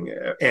something,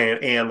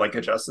 and like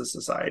a Justice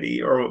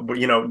Society, or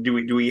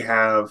do we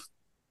have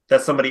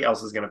that somebody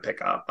else is going to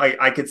pick up?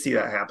 I could see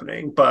that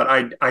happening, but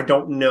I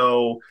don't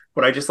know.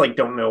 What I just like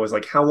don't know is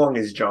like how long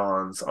is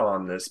Johns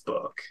on this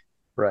book?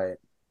 Right.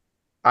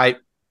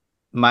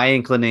 My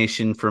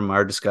inclination from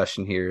our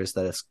discussion here is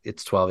that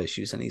it's 12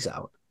 issues and he's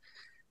out,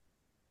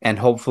 and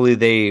hopefully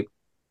they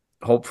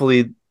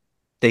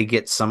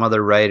get some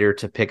other writer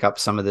to pick up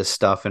some of this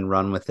stuff and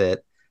run with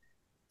it.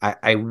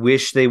 I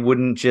wish they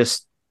wouldn't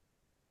just.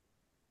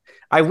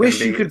 I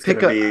wish you could it's pick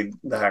gonna a be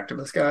the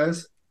hacktivist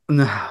guys.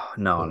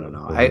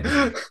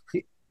 no.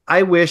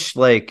 I wish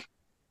like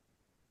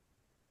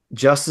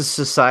Justice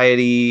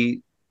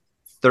Society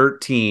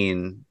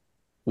 13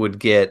 would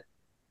get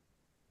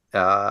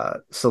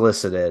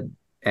solicited,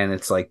 and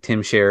it's like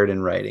Tim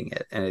Sheridan writing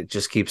it, and it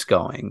just keeps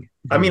going.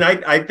 I mean,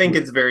 I think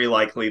it's very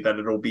likely that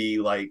it'll be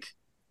like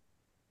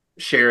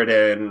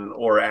Sheridan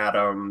or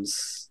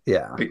Adams.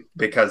 Yeah.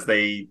 Because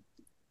they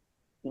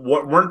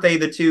weren't they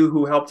the two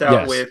who helped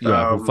out with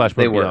Flashpoint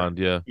they were.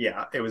 Beyond,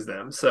 yeah, it was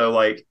them. So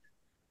like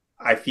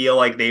I feel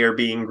like they are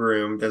being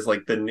groomed as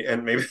like and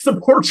maybe it's a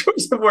poor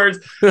choice of words,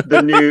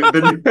 the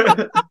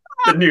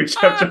new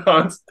Jeff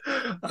Johns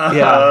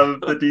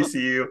of the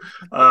DCU.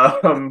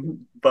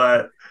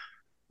 But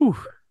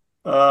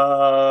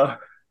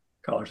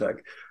collar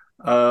sack.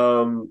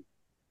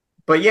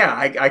 But yeah,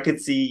 I could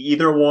see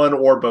either one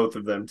or both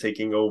of them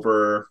taking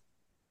over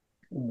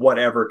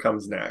whatever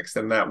comes next,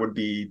 and that'd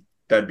be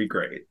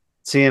great.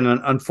 See, and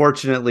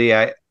unfortunately,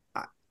 I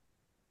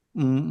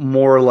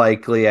more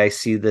likely I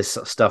see this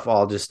stuff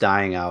all just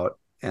dying out,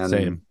 and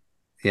Same.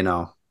 You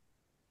know,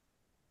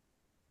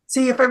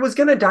 see, if I was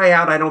gonna die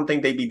out, I don't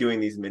think they'd be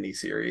doing these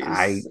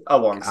miniseries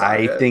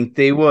alongside. I think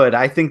they would.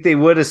 I think they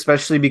would,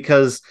 especially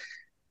because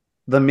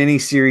the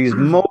miniseries,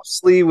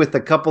 mostly with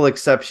a couple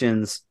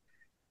exceptions,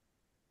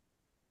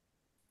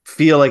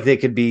 feel like they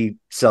could be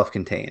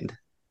self-contained.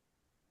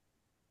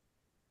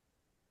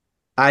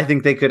 I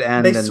think they could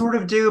end. They sort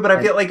of do, but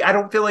I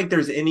don't feel like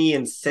there's any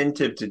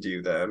incentive to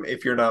do them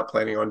if you're not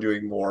planning on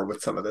doing more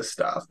with some of this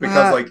stuff.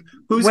 Because like,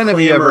 who's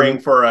clamoring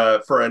for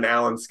an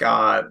Alan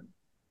Scott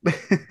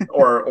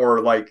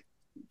or like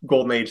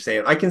Golden Age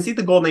Sand? I can see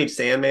the Golden Age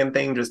Sandman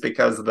thing just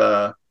because of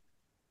the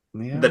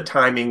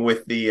timing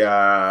with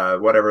the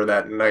whatever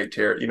that Night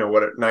Terror,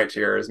 what Night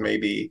Terrors may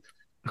be.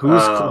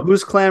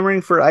 Who's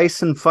clamoring for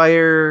Ice and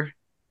Fire?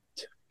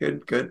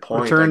 Good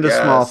point. Return to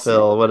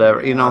Smallville,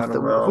 whatever.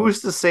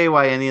 Who's to say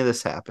why any of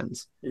this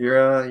happens?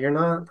 You're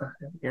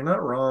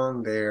not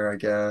wrong there, I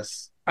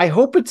guess. I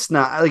hope it's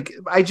not. Like,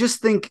 I just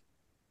think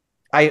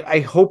I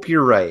hope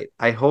you're right.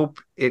 I hope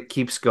it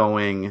keeps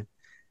going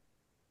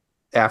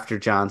after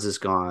Johns is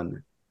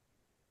gone.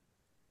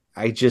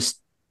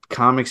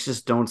 Comics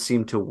just don't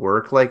seem to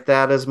work like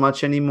that as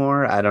much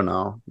anymore. I don't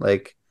know.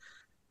 Like,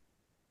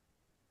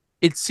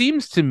 it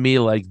seems to me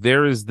like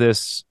there is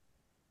this,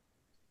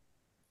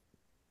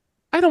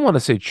 I don't want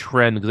to say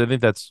trend because I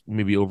think that's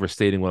maybe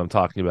overstating what I'm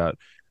talking about.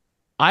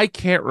 I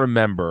can't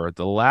remember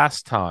the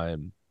last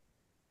time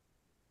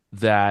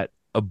that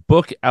a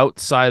book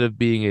outside of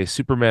being a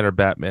Superman or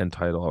Batman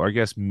title, or I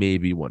guess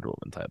maybe Wonder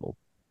Woman title,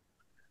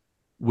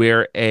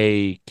 where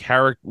a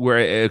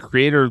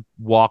creator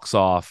walks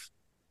off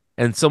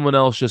and someone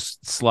else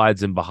just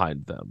slides in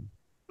behind them.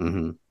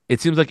 Mm-hmm.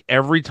 It seems like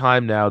every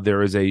time now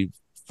there is a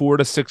 4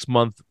 to 6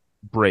 month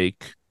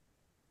break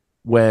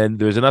when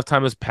there's enough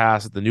time has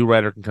passed that the new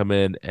writer can come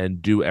in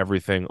and do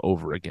everything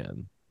over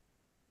again,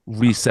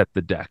 reset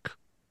the deck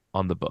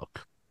on the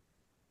book.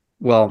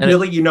 Well, and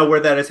really, where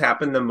that has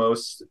happened the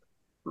most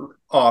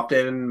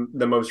often,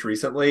 the most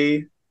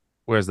recently?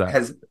 Where's that?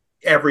 Has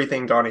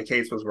everything Donny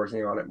Cates was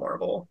working on at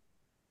Marvel.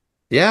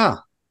 Yeah.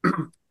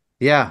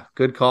 Yeah,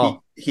 good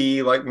call.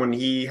 He like when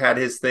he had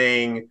his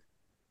thing,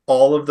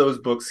 all of those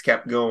books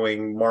kept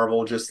going.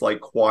 Marvel just like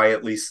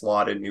quietly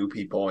slotted new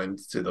people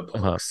into the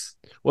books.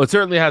 Well, it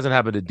certainly hasn't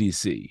happened to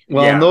DC.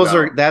 Well, yeah,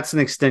 and that's an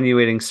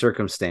extenuating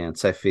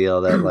circumstance. I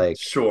feel that like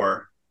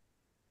sure.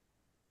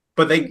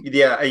 But they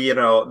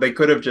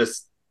could have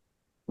just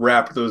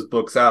wrapped those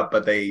books up,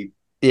 but they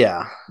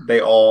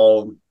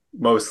all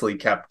mostly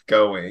kept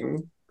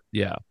going.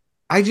 Yeah.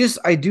 I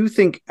do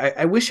think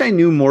I wish I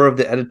knew more of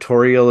the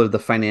editorial or the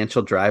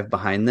financial drive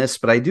behind this,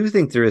 but I do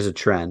think there is a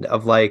trend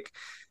of like,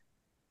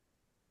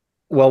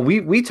 well,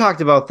 we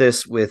talked about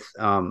this with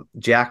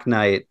Jack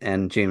Knight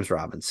and James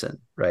Robinson,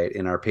 right,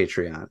 in our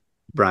Patreon.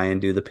 Brian,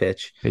 do the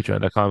pitch.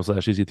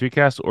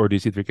 Patreon.com/DC3cast or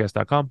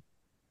DC3cast.com.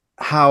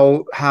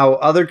 How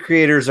other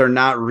creators are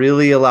not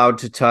really allowed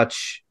to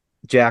touch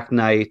Jack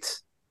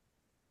Knight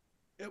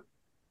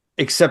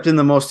except in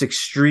the most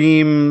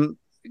extreme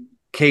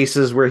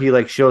cases where he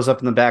like shows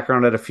up in the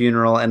background at a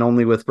funeral and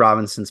only with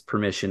Robinson's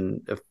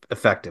permission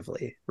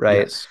effectively,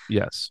 right?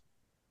 Yes.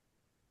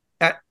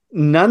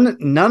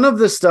 None of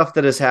the stuff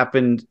that has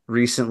happened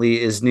recently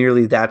is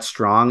nearly that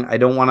strong. I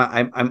don't want to,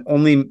 I'm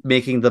only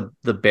making the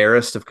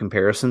barest of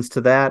comparisons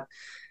to that,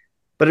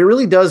 but it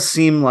really does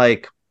seem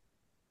like,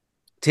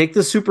 take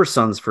the Super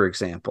Sons, for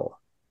example.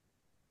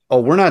 Oh,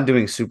 we're not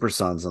doing Super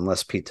Sons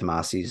unless Pete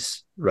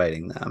Tomasi's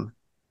writing them.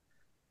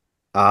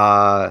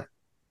 I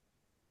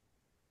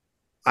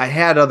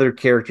had other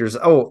characters.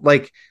 Oh,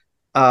 like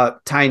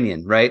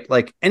Tynion, right?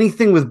 Like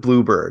anything with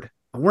Bluebird.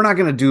 We're not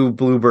going to do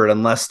Bluebird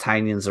unless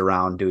Tynion's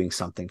around doing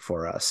something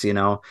for us,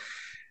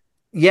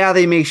 Yeah,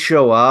 they may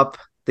show up.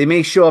 They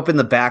may show up in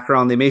the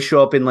background. They may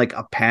show up in like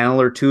a panel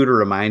or two to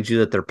remind you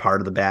that they're part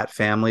of the Bat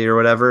family or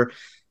whatever.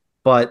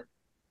 But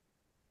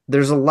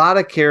there's a lot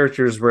of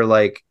characters where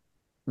like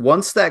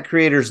once that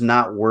creator's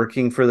not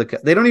working for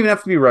they don't even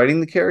have to be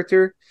writing the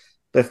character.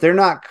 If they're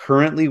not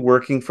currently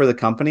working for the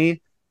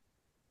company,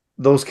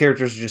 those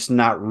characters are just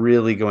not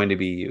really going to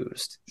be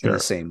used in the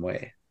same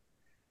way.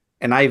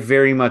 And I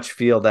very much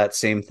feel that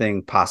same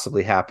thing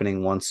possibly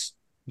happening once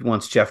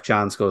Jeff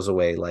Johns goes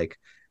away. Like,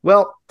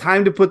 well,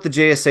 time to put the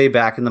JSA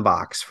back in the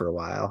box for a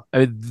while. I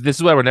mean, this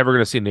is why we're never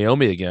going to see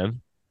Naomi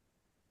again.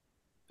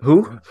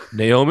 Who?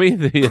 Naomi,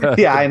 the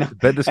yeah, I know.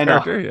 Bendis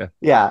character.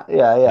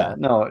 Yeah.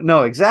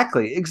 No,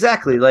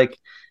 exactly. Like,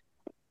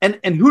 and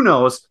who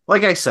knows?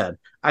 Like I said,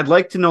 I'd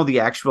like to know the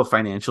actual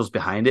financials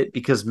behind it,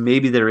 because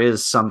maybe there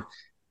is some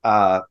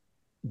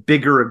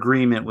bigger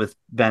agreement with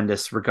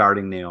Bendis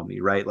regarding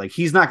Naomi, right? Like,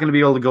 he's not going to be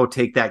able to go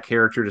take that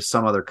character to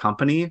some other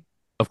company.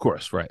 Of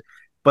course, right.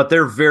 But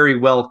there very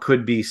well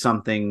could be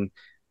something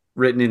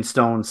written in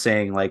stone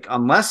saying, like,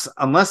 unless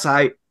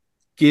I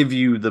give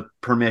you the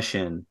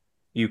permission,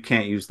 you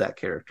can't use that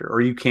character, or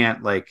you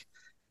can't, like,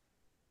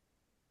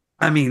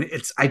 I mean,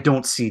 I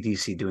don't see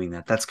DC doing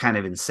that. That's kind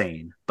of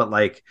insane. But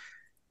like,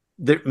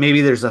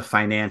 maybe there's a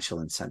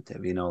financial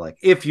incentive, like,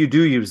 if you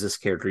do use this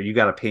character, you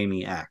got to pay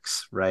me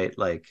X, right?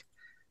 Like,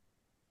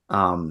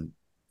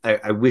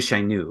 I wish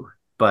I knew,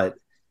 but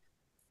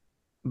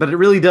it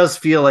really does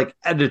feel like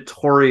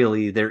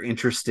editorially they're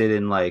interested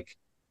in, like,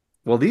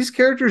 well, these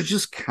characters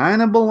just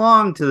kind of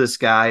belong to this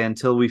guy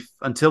until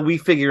we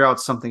figure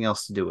out something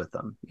else to do with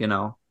them,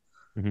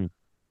 Mm-hmm.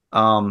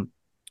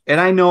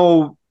 And I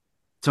know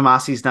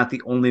Tomasi's not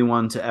the only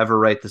one to ever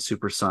write the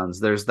Super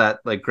Sons. There's that,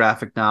 like,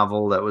 graphic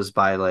novel that was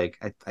by, like,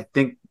 I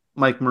think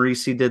Mike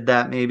Morisi did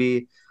that.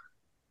 Maybe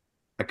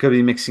I could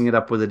be mixing it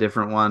up with a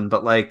different one,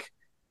 but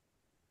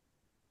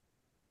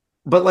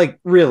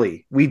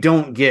really, we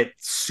don't get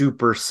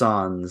Super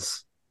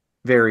Sons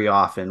very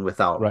often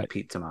without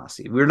Pete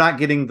Tomasi. We're not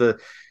getting the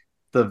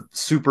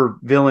super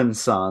villain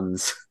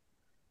sons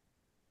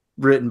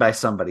written by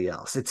somebody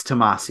else. It's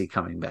Tomasi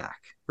coming back,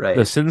 right?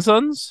 The Sin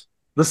Sons?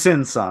 The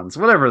Sin Sons,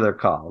 whatever they're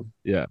called.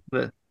 Yeah.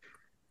 The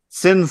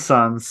Sin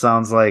Sons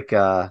sounds like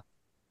the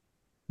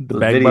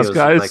Bang Bus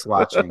guys, like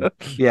watching.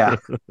 Yeah.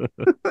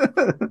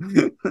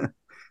 The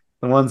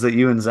ones that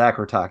you and Zach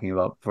were talking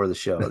about before the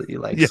show that you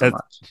like so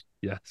much.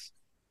 Yes.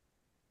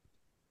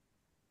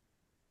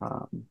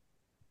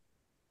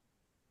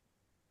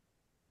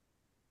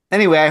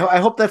 Anyway, I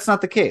hope that's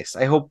not the case.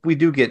 I hope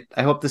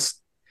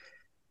this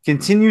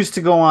continues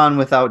to go on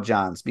without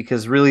Johns,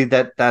 because really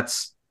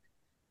that's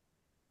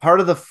part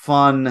of the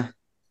fun.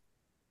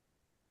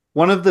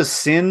 One of the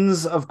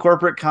sins of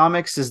corporate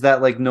comics is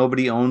that, like,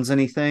 nobody owns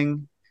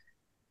anything,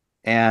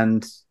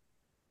 and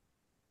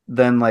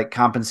then, like,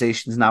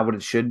 compensation is not what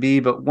it should be.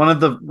 But one of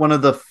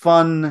the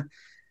fun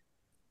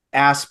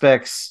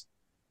aspects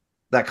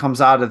that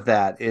comes out of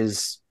that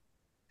is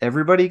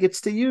everybody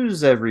gets to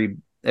use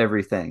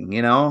everything,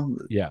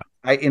 Yeah.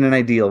 In an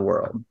ideal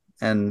world.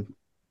 And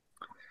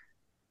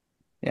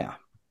yeah.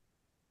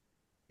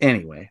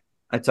 Anyway,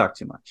 I talk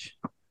too much.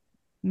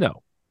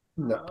 No.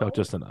 Talk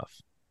just enough.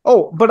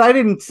 Oh, but I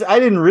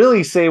didn't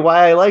really say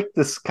why I like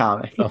this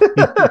comic. Oh.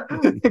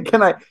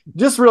 Can I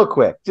just real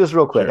quick?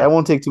 Sure. I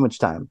won't take too much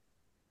time.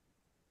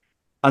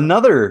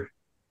 Another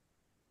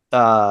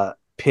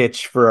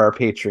pitch for our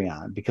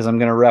Patreon, because I'm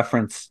going to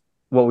reference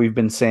what we've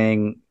been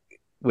saying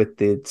with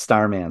the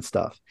Starman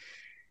stuff.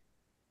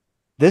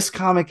 This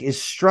comic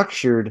is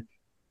structured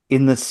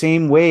in the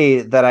same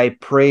way that I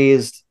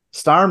praised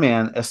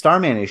a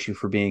Starman issue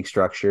for being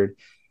structured,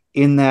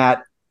 in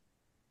that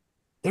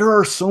there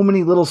are so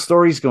many little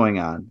stories going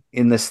on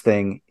in this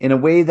thing in a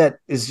way that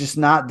is just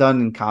not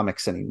done in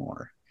comics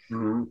anymore.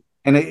 Mm-hmm.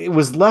 And it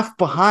was left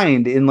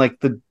behind in, like,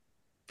 the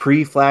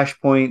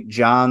pre-Flashpoint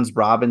Johns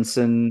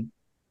Robinson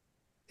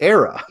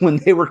era, when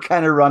they were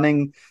kind of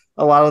running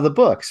a lot of the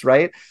books,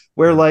 right?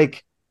 Where,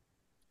 like,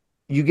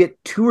 you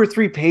get 2 or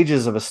 3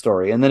 pages of a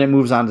story and then it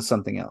moves on to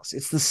something else.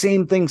 It's the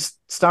same thing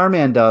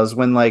Starman does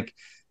when, like,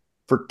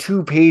 for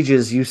 2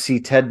 pages you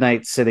see Ted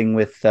Knight sitting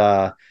with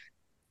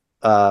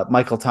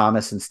Michael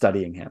Thomas and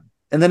studying him,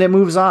 and then it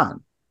moves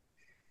on.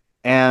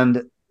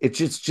 And it's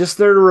just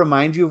there to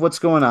remind you of what's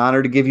going on,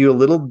 or to give you a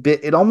little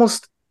bit. It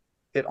almost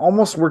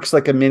works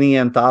like a mini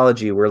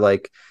anthology, where,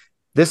 like,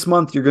 this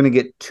month you're going to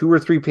get 2 or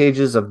 3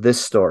 pages of this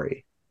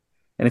story,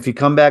 and if you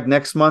come back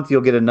next month,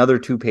 you'll get another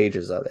 2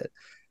 pages of it.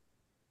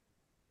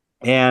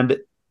 And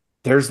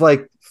there's,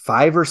 like,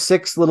 5 or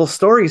 6 little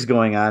stories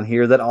going on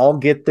here that all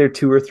get their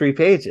 2 or 3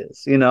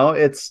 pages.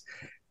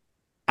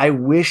 I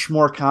wish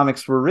more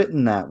comics were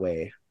written that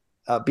way,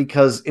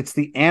 because it's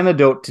the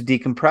antidote to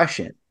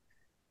decompression.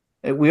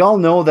 We all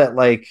know that,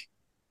 like,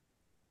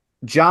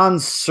 John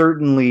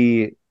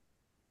certainly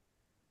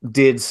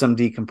did some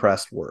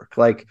decompressed work.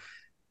 Like,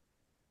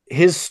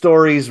 his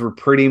stories were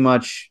pretty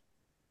much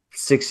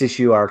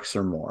 6-issue arcs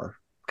or more,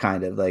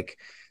 kind of. Like,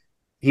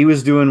 he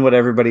was doing what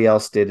everybody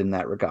else did in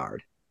that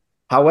regard.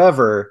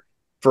 However,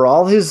 for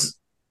all his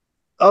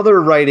other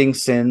writing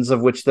sins,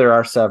 of which there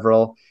are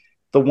several,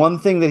 the one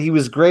thing that he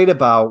was great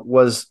about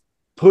was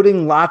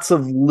putting lots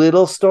of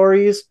little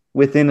stories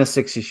within a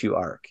 6-issue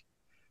arc,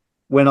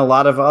 when a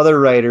lot of other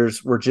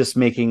writers were just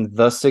making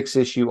the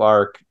 6-issue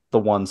arc the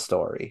one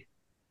story.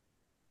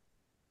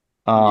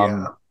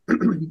 Yeah.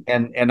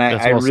 And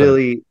That's I well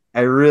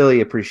said.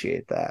 really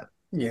appreciate that.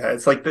 Yeah,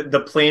 it's like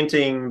the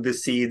planting the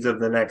seeds of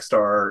the next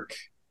arc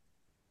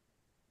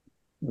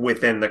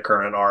within the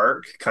current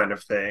arc kind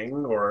of thing,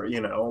 or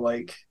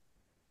like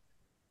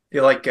I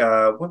feel like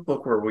what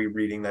book were we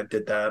reading that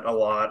did that a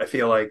lot? I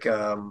feel like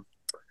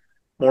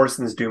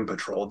Morrison's Doom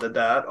Patrol did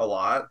that a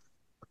lot, where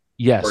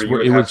Yes, you where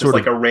would it would have just sort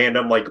like of a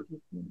random like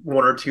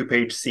 1 or 2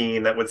 page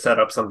scene that would set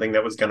up something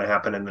that was going to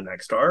happen in the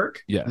next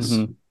arc. yes.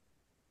 Mhm.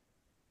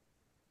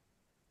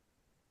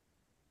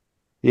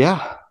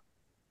 Yeah.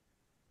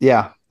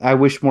 Yeah. I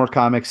wish more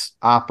comics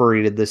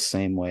operated this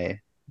same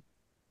way.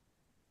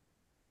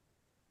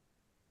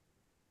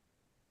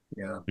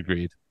 Yeah.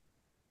 Agreed.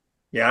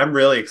 Yeah, I'm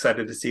really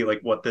excited to see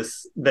like what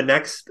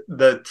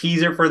the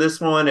teaser for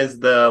this one is,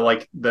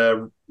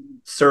 the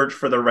search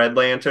for the Red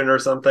Lantern or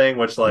something,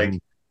 which Mhm. like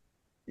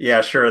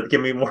yeah, sure,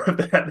 give me more of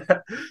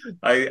that.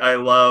 I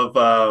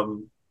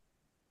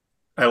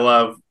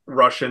love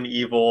Russian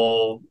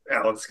evil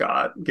Alan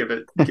Scott. Give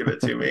it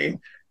to me.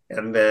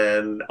 And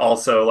then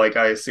also like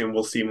I assume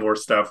we'll see more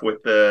stuff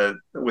with the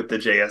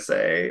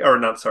JSA, or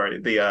not, sorry,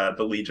 the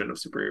Legion of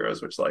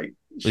Superheroes, which like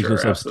Legion of sure,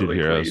 Substitute absolutely,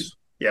 please. Heroes.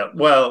 Yeah.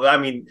 Well, I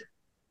mean,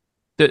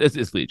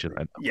 It's Legion.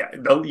 I know. yeah,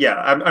 yeah.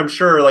 I'm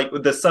sure like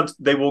the subs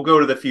they will go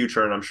to the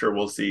future, and I'm sure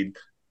we'll see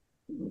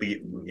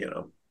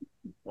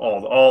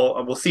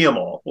all we'll see them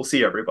all. We'll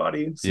see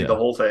everybody, see the Yeah.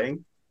 whole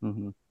thing,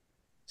 Mhm.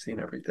 seen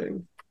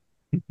everything.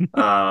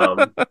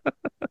 Um,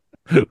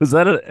 Was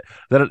that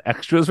an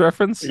extras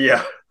reference?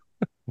 yeah,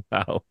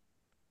 Wow.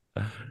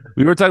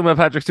 We were talking about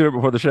Patrick Stewart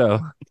before the show.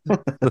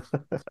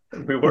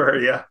 we were,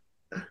 yeah.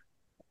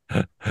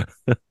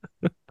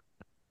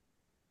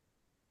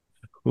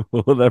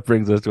 Well, that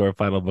brings us to our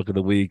final book of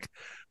the week,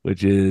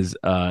 which is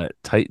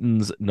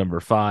Titans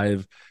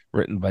 #5,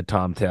 written by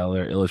Tom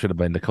Taylor, illustrated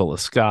by Nicola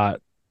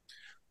Scott.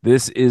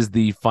 This is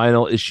the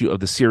final issue of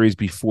the series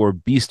before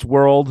Beast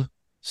World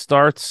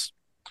starts.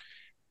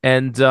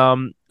 And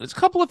there's a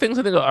couple of things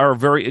I think are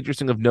very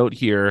interesting of note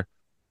here.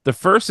 The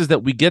first is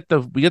that we get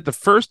the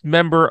first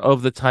member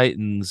of the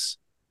Titans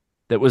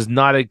that was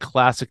not a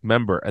classic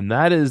member, and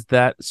that is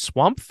that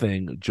Swamp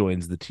Thing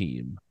joins the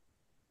team.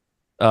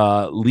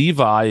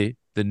 Levi,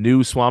 the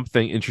new Swamp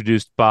Thing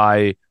introduced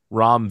by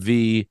Ram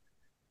V,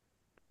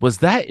 was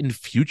that in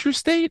Future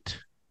State?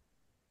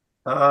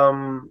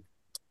 Um,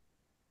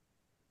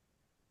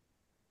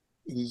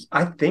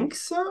 I think I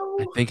so.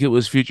 think it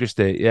was Future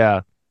State,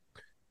 yeah.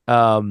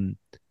 Um,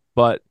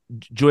 but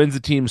joins the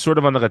team sort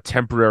of on like a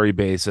temporary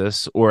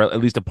basis, or at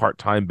least a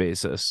part-time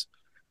basis.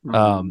 Mhm.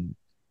 Um,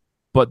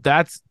 but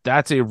that's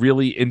a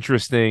really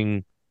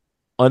interesting,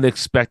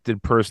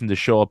 unexpected person to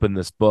show up in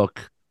this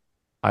book.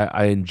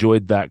 I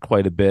enjoyed that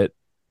quite a bit.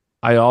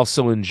 I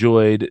also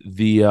enjoyed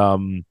the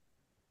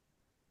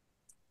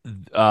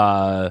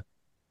uh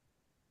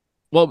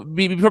well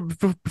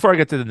before I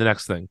get to the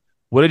next thing,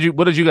 what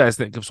did you guys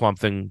think of Swamp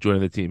Thing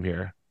joining the team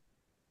here?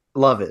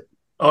 Love it.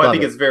 Oh, I Love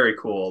think it. it's very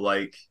cool.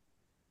 Like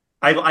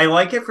I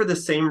like it for the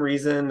same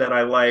reason that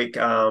I like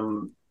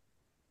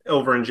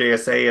over in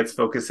JSA. It's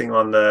focusing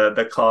on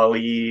the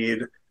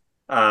Khalid,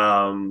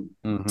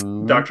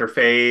 Mhm. Dr.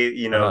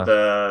 Fate, Uh-huh.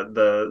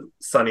 the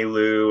Sunny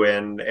Lou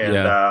and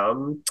Yeah.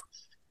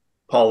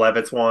 Paul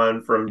Levitt's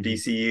one from Mhm.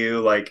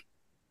 DCU. Like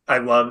I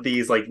love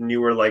these like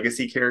newer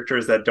legacy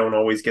characters that don't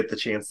always get the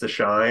chance to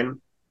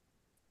shine.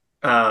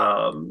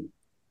 Um,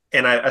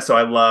 and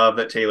I love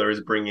that Taylor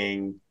is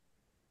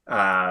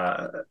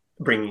uh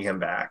bringing him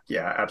back.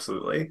 Yeah,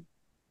 absolutely.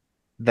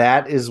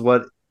 That is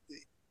what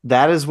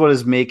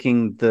is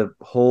making the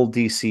whole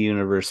DC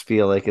universe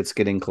feel like it's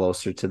getting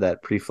closer to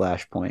that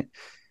pre-Flashpoint.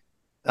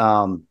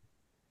 Um,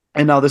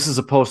 and now this is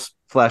a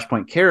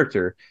post-Flashpoint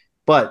character,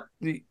 but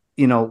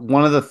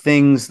one of the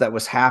things that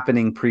was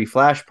happening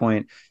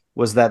pre-Flashpoint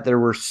was that there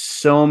were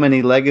so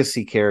many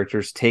legacy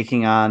characters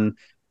taking on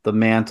the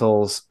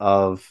mantles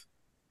of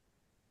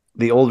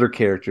the older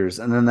characters,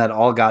 and then that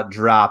all got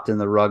dropped and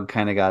the rug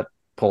kind of got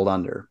pulled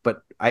under.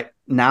 But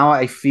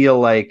I feel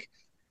like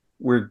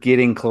we're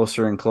getting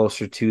closer and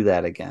closer to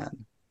that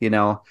again.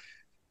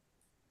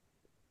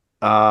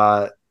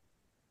 Uh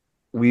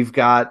we've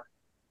got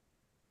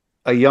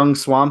a young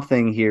Swamp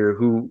Thing here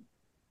who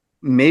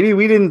maybe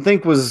we didn't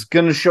think was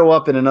going to show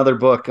up in another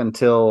book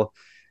until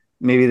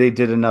maybe they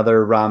did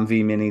another Rom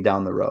V mini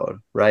down the road,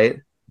 right?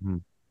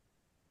 Mhm.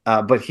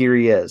 But here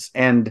he is,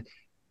 and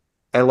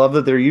I love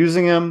that they're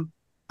using him.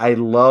 I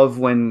love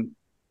when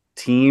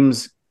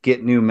teams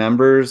get new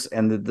members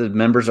and the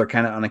members are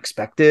kind of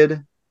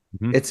unexpected.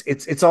 Mhm.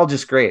 It's all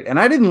just great, and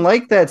I didn't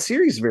like that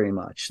series very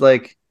much,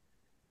 like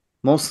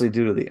mostly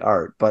due to the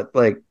art, but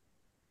like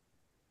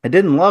I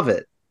didn't love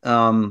it.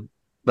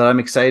 But I'm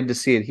excited to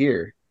see it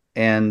here.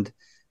 And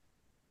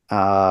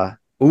uh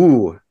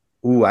ooh,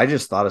 I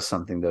just thought of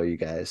something though, you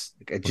guys.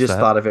 Like, I What's just that?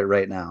 thought of it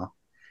right now.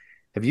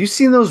 Have you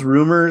seen those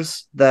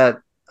rumors that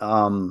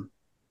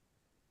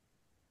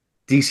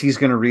DC's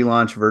going to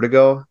relaunch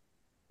Vertigo?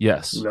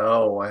 Yes.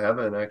 No, I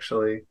haven't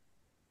actually.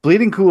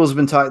 Bleeding Cool has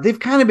been talking. They've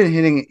kind of been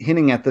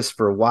hinting at this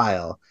for a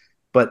while,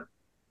 but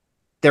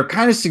they're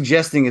kind of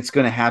suggesting it's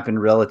going to happen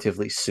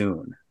relatively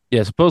soon.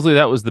 Yeah, supposedly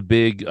that was the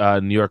big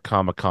New York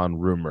Comic Con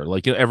rumor.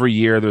 Like, every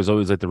year there's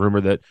always like the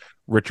rumor that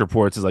Rich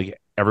reports is like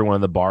everyone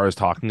in the bar is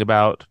talking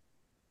about.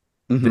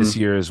 This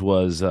year's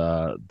was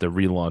the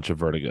relaunch of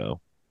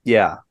Vertigo.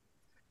 Yeah.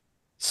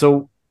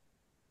 So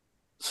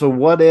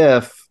what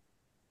if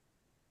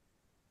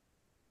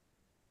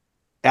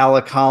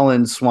Alec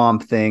Holland's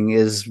Swamp Thing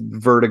is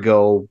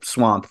Vertigo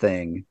Swamp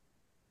Thing,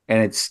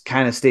 and it's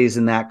kind of stays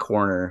in that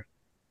corner,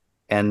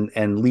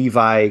 and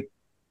Levi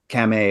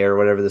Kamei or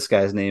whatever this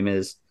guy's name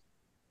is,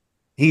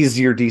 he's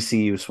your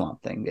DCU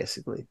Swamp Thing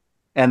basically,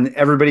 and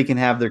everybody can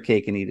have their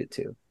cake and eat it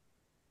too.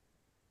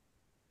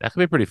 That could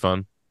be pretty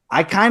fun.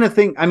 I kind of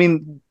think, I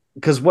mean,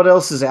 because what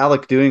else is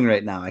Alec doing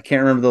right now? I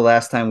can't remember the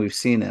last time we've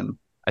seen him.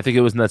 I think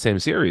it was in that same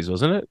series,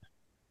 wasn't it?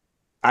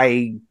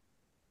 I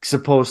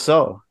suppose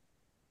so.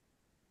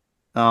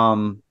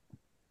 Yeah,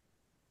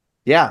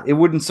 it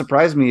wouldn't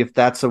surprise me if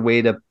that's a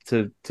way to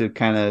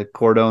kind of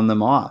cordon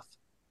them off.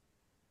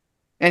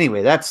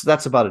 Anyway,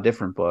 that's about a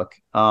different book.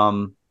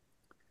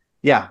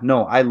 Yeah,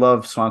 no, I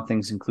love Swamp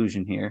Thing's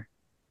inclusion here.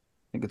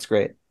 I think it's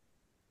great.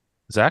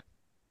 Zach?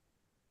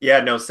 Yeah,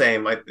 no,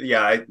 same. I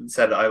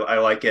said I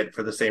like it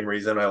for the same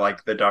reason. I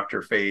like the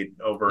Dr. Fate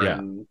over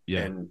in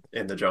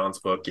the Johns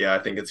book. Yeah, I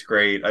think it's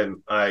great.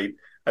 I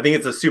think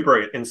it's a super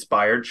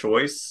inspired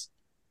choice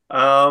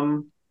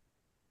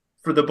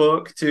for the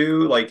book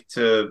too, like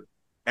to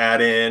add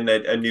in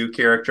a new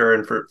character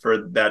and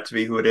for that to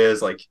be who it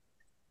is. Like,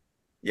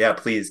 yeah,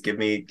 please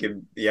like,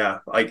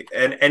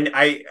 and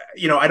I,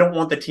 I don't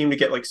want the team to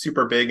get like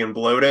super big and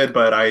bloated,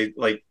 but I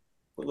like,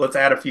 let's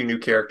add a few new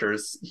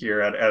characters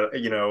here at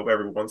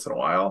every once in a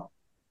while.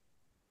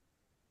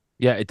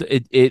 Yeah,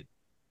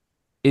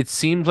 it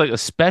seems like,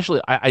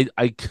 especially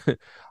I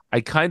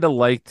kind of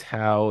liked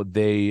how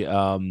they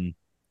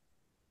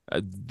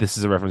this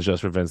is a reference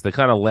just for Vince. They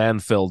kind of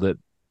landfilled it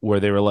where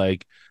they were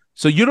like,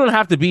 so you don't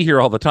have to be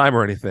here all the time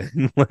or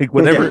anything. Like,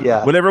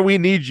 whenever we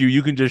need you,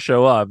 you can just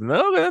show up. And,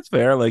 okay, that's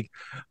fair. Like,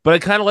 but I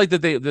kind of like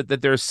that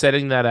they're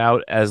setting that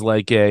out as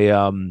like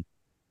a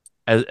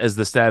as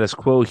the status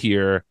quo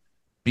here,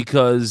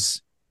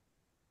 because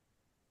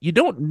you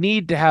don't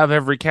need to have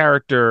every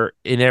character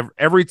in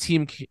every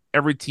team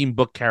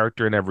book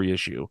character in every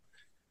issue.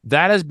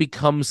 That has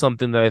become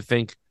something that I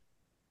think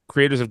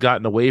creators have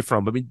gotten away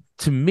from. I mean,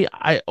 to me,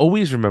 I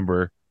always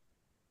remember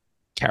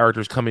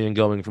characters coming and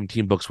going from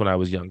team books when I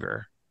was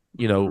younger,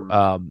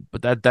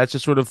 but that's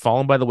just sort of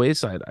fallen by the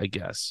wayside, I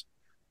guess.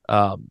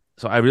 So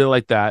I really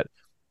like that.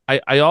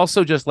 I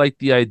also just like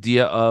the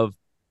idea of,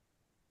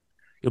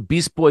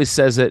 Beast Boy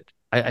says it.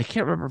 I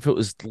can't remember if it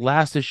was the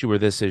last issue or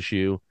this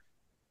issue,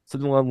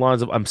 something along the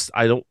lines of,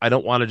 I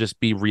don't want to just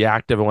be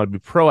reactive. I want to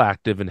be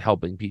proactive in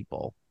helping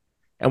people.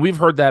 And we've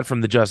heard that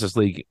from the Justice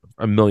League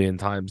a million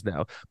times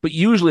now, but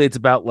usually it's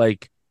about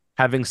like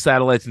having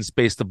satellites in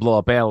space to blow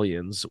up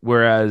aliens.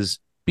 Whereas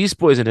Beast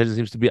Boy's intention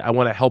seems to be, I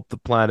want to help the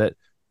planet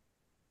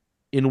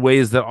in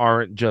ways that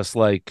aren't just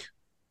like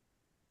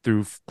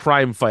through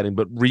crime fighting,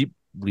 but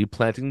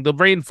replanting the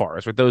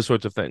rainforest, or those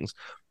sorts of things.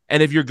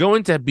 And if you're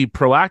going to be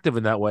proactive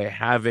in that way,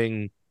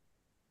 having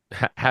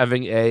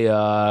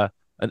a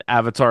an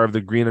avatar of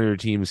the green on your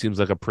team seems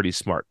like a pretty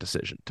smart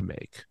decision to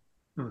make.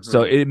 Mm-hmm.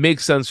 So it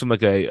makes sense from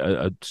like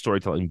a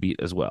storytelling beat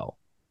as well.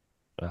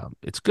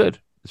 It's good.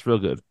 It's real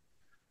good.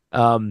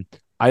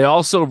 I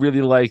also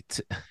really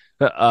liked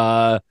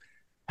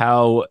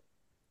how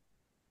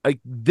like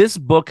this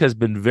book has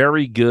been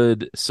very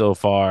good so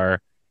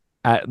far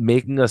at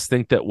making us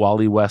think that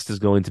Wally West is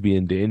going to be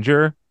in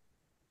danger,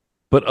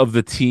 but of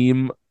the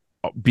team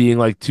being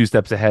like two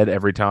steps ahead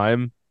every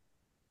time.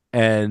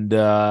 And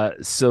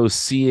so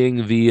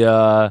seeing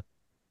the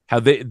how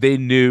they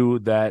knew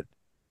that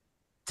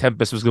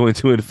Tempest was going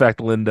to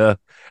infect Linda,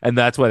 and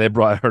that's why they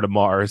brought her to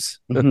Mars.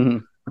 Mm-hmm.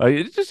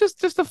 It's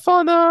just a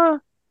fun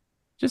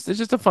it's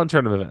just a fun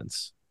turn of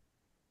events.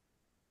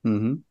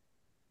 Mm-hmm.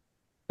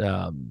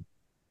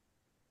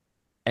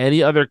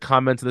 Any other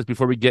comments on this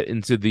before we get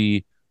into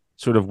the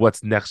sort of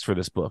what's next for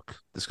this book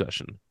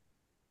discussion?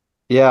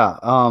 Yeah,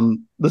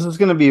 this is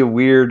going to be a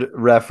weird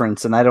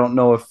reference, and I don't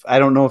know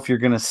if you're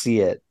going to see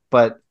it,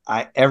 but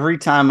every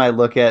time I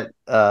look at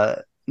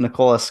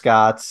Nicola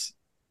Scott's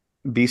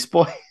Beast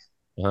Boy,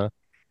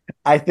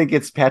 I think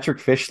it's Patrick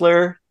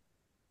Fischler.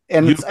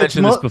 And you've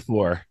mentioned this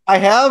before. I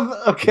have.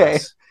 Okay,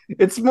 yes.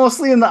 It's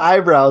mostly in the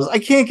eyebrows. I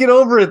can't get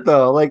over it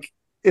though. Like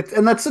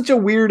and that's such a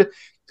weird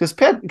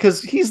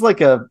because he's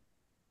like a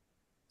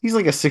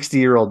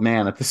 60-year-old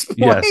man at this point.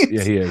 Yes,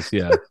 yeah, he is.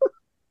 Yeah.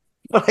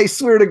 But I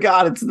swear to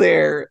God, it's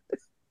there.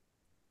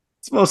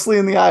 It's mostly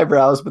in the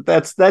eyebrows, but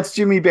that's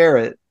Jimmy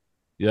Barrett.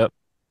 Yep.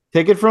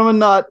 Take it from a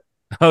nut.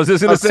 I was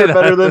just going to say that.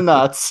 Better than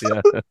nuts.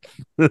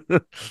 Yeah.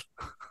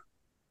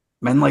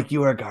 Men like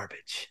you are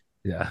garbage.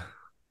 Yeah.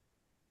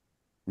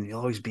 And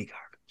you'll always be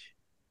garbage.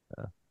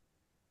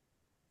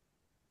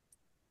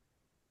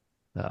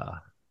 Now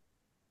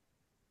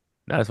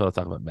I just want to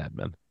talk about Mad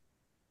Men.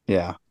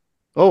 Yeah.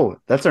 Oh,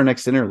 that's our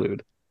next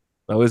interlude.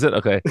 Oh, is it?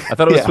 Okay. I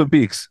thought it was Yeah. Twin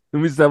Peaks.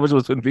 We established it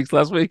was Twin Peaks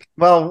last week.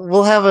 Well,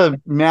 we'll have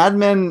a Mad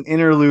Men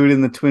interlude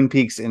in the Twin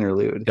Peaks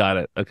interlude. Got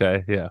it.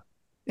 Okay. Yeah.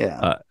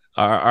 Yeah.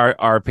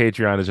 Our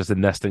Patreon is just a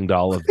nesting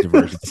doll of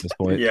diversions at this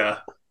point. Yeah.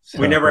 So,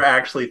 We never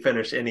actually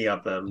finish any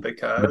of them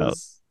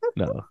because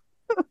no.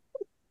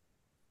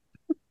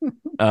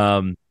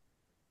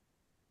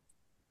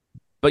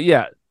 But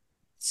yeah.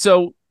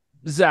 So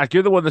Zach,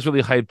 you're the one that's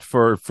really hyped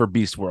for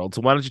Beast World.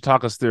 So why don't you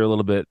talk us through a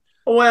little bit?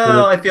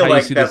 well, I feel how you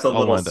like see that's this a all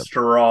little lined up?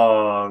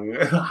 strong.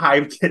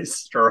 Hyped is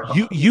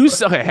strong. You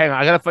okay, hang on,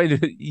 I gotta find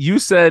it. You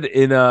said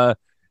in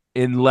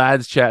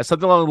Lad's chat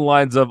something along the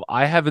lines of,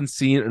 I haven't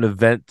seen an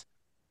event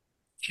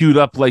queued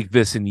up like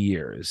this in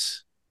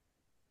years.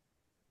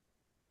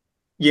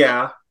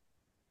 Yeah,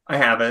 I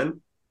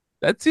haven't.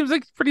 That seems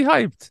like pretty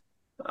hyped.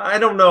 I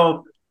don't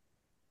know.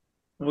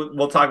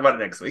 We'll talk about it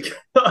next week.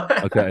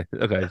 Okay,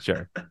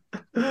 sure.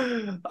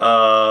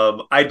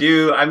 I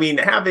do. I mean,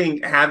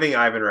 having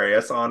Ivan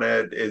Reyes on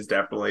it is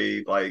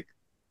definitely like,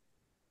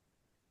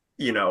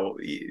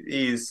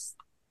 he's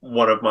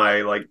one of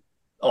my like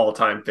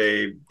all-time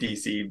fave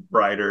DC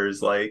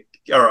writers, like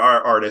or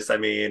artists. I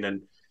mean,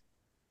 and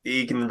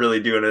he can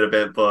really do an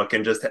event book,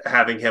 and just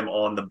having him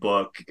on the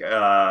book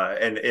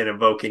and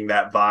evoking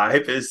that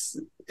vibe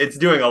it's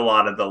doing a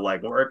lot of the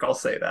legwork. I'll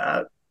say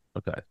that.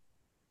 Okay.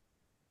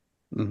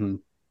 Mm-hmm.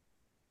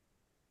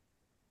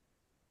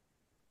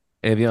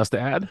 Anything else to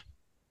add?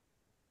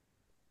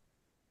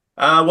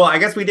 Well, I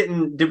guess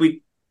did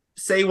we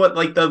say what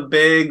like the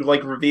big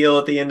like reveal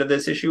at the end of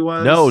this issue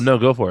was? No,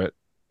 go for it.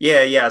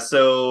 Yeah.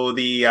 So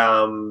the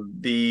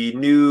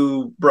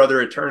new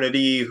Brother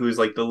Eternity, who's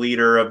like the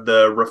leader of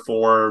the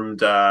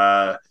reformed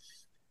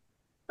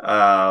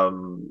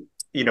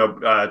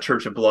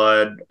Church of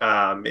Blood,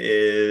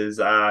 is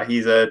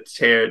he's a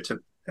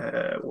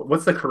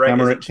what's the correct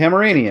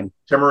Tamaranian.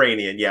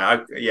 Tamaranian.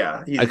 Yeah.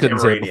 He's I couldn't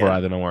say it Tamaranian. before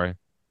either, don't worry.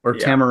 Or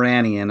Yeah.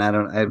 Tamaranian. I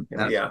don't.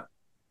 Yeah.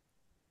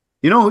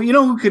 You know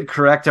who could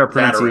correct our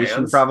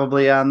pronunciation Zatarans.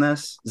 probably on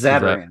this?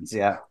 Zatarans,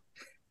 yeah.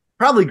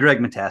 Probably Greg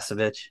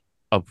Matasevich.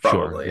 Oh,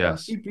 Probably, sure, yeah.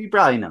 yes. He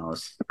probably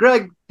knows.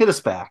 Greg, hit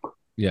us back.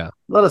 Yeah.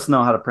 Let us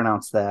know how to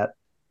pronounce that.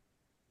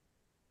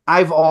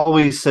 I've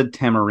always said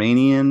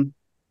Tamaranian.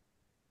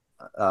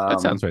 That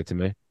sounds right to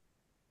me.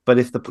 But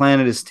if the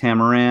planet is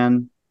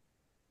Tamaran,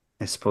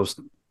 I suppose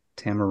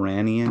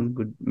Tamaranian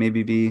would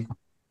maybe be.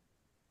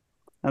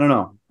 I don't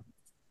know.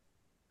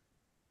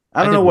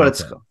 I don't know what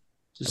it's called.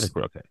 I think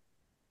we're okay.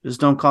 Just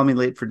don't call me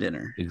late for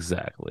dinner.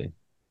 Exactly.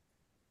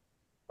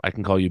 I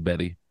can call you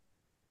Betty.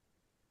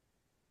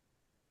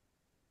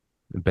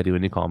 And Betty,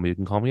 when you call me, you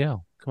can call me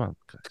Al. Come on,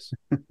 guys.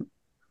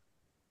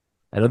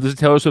 I know there's a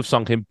Taylor Swift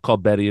song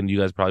called Betty, and you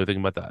guys are probably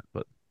thinking about that,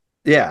 but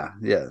Yeah.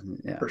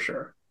 For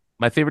sure.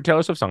 my favorite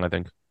Taylor Swift song, I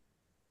think.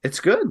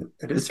 It's good.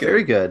 It is It's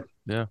very good.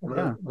 Yeah.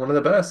 One of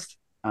the best.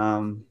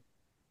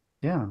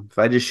 Yeah. If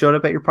I just showed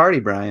up at your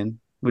party, Brian,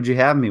 would you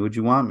have me? Would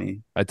you want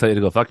me? I'd tell you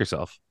to go fuck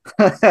yourself.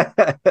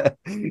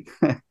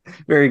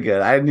 Very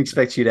good. I didn't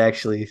expect you to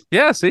actually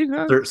Yeah, see?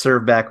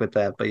 serve back with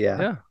that, but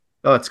yeah. Yeah.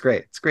 Oh, it's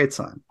great. It's a great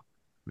song.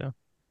 Yeah.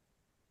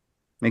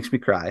 Makes me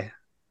cry.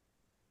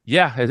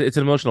 Yeah, it's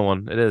an emotional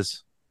one. It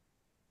is.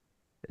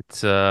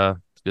 It's a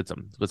good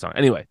song. It's a good song.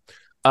 Anyway,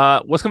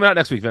 what's coming out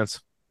next week,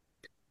 Vince?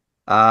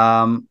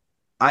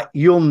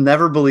 You'll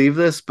never believe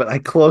this, but I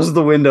closed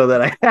the window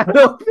that I had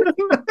open.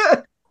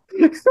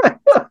 We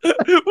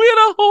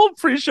had a whole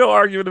pre-show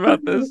argument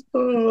about this.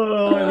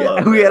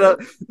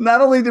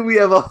 Not only did we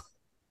have a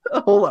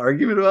whole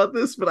argument about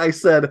this, but I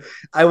said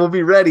I will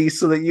be ready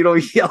so that you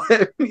don't yell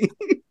at me.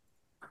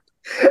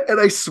 And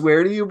I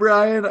swear to you,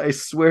 Brian, I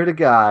swear to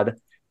God,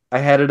 I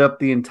had it up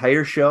the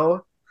entire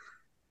show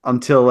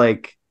until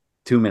like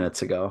 2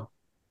 minutes ago.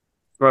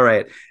 All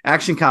right.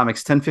 Action Comics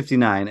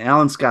 1059.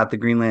 Alan Scott, The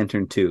Green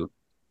Lantern 2.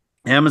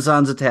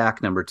 Amazon's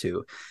Attack number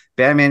 2.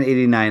 Batman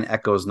 89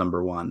 Echoes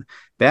number 1.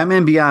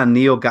 Batman Beyond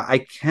Neo Gothic. I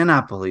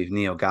cannot believe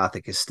Neo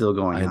Gothic is still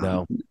going on. I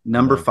know.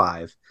 Number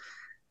 5.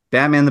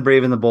 Batman the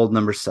Brave and the Bold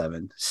number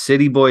 7.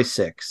 City Boy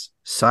 6.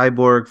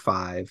 Cyborg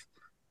 5.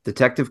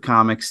 Detective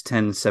Comics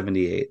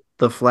 1078.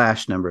 The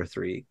Flash number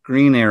 3.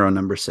 Green Arrow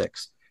number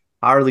 6.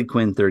 Harley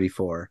Quinn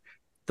 34.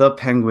 The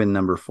Penguin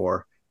number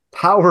 4.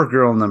 Power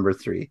Girl number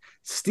 3.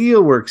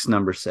 Steelworks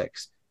number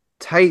 6.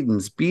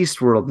 Titans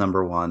Beast World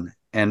number 1.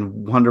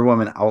 And Wonder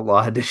Woman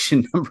Outlaw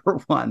Edition number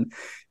 1.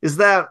 Is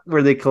that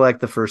where they collect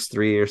the first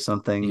 3 or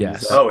something?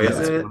 Yes.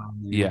 Is it?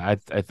 Yeah, I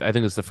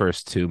think it's the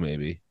first 2,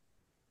 maybe.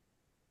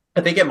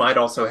 I think it might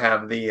also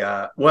have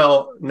the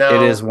no,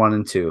 it is 1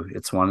 and 2.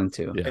 It's 1 and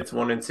 2. Yeah. It's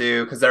 1 and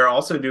 2 because they're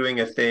also doing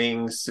a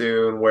thing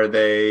soon where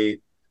they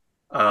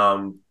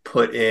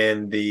put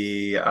in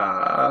the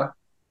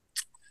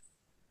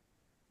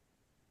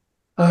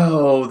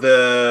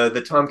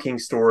the Tom King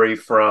story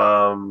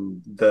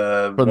from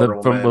the Wonder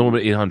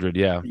Woman 800,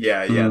 yeah.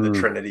 Yeah, the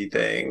Trinity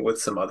thing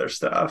with some other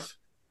stuff.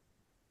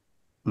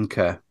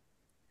 Okay.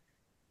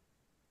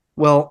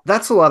 Well,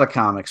 that's a lot of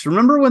comics.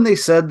 Remember when they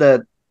said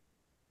that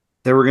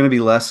there were going to be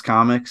less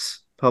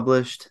comics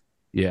published?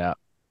 Yeah.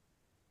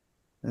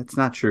 That's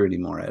not true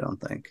anymore, I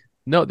don't think.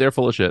 No, they're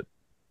full of shit.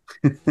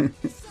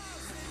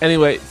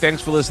 Anyway,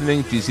 thanks for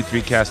listening.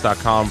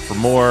 DC3cast.com for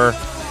more.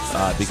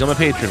 Become a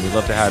patron. We'd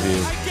love to have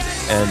you.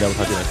 And we'll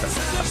talk to you next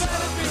time.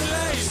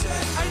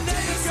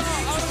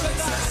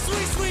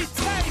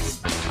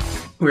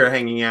 We were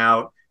hanging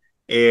out,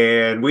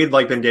 and we'd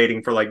like been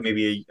dating for like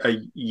maybe a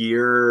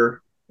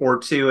year or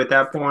two at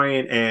that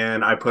point,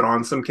 and I put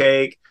on some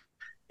cake,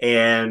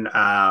 and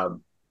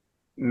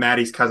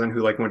Maddie's cousin, who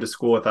like went to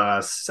school with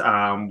us,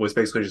 was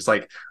basically just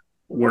like,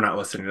 we're not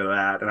listening to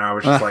that. And I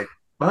was just like,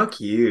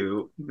 fuck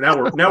you. Now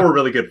we're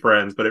really good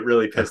friends, but it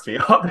really pissed me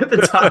off at the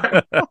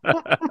time.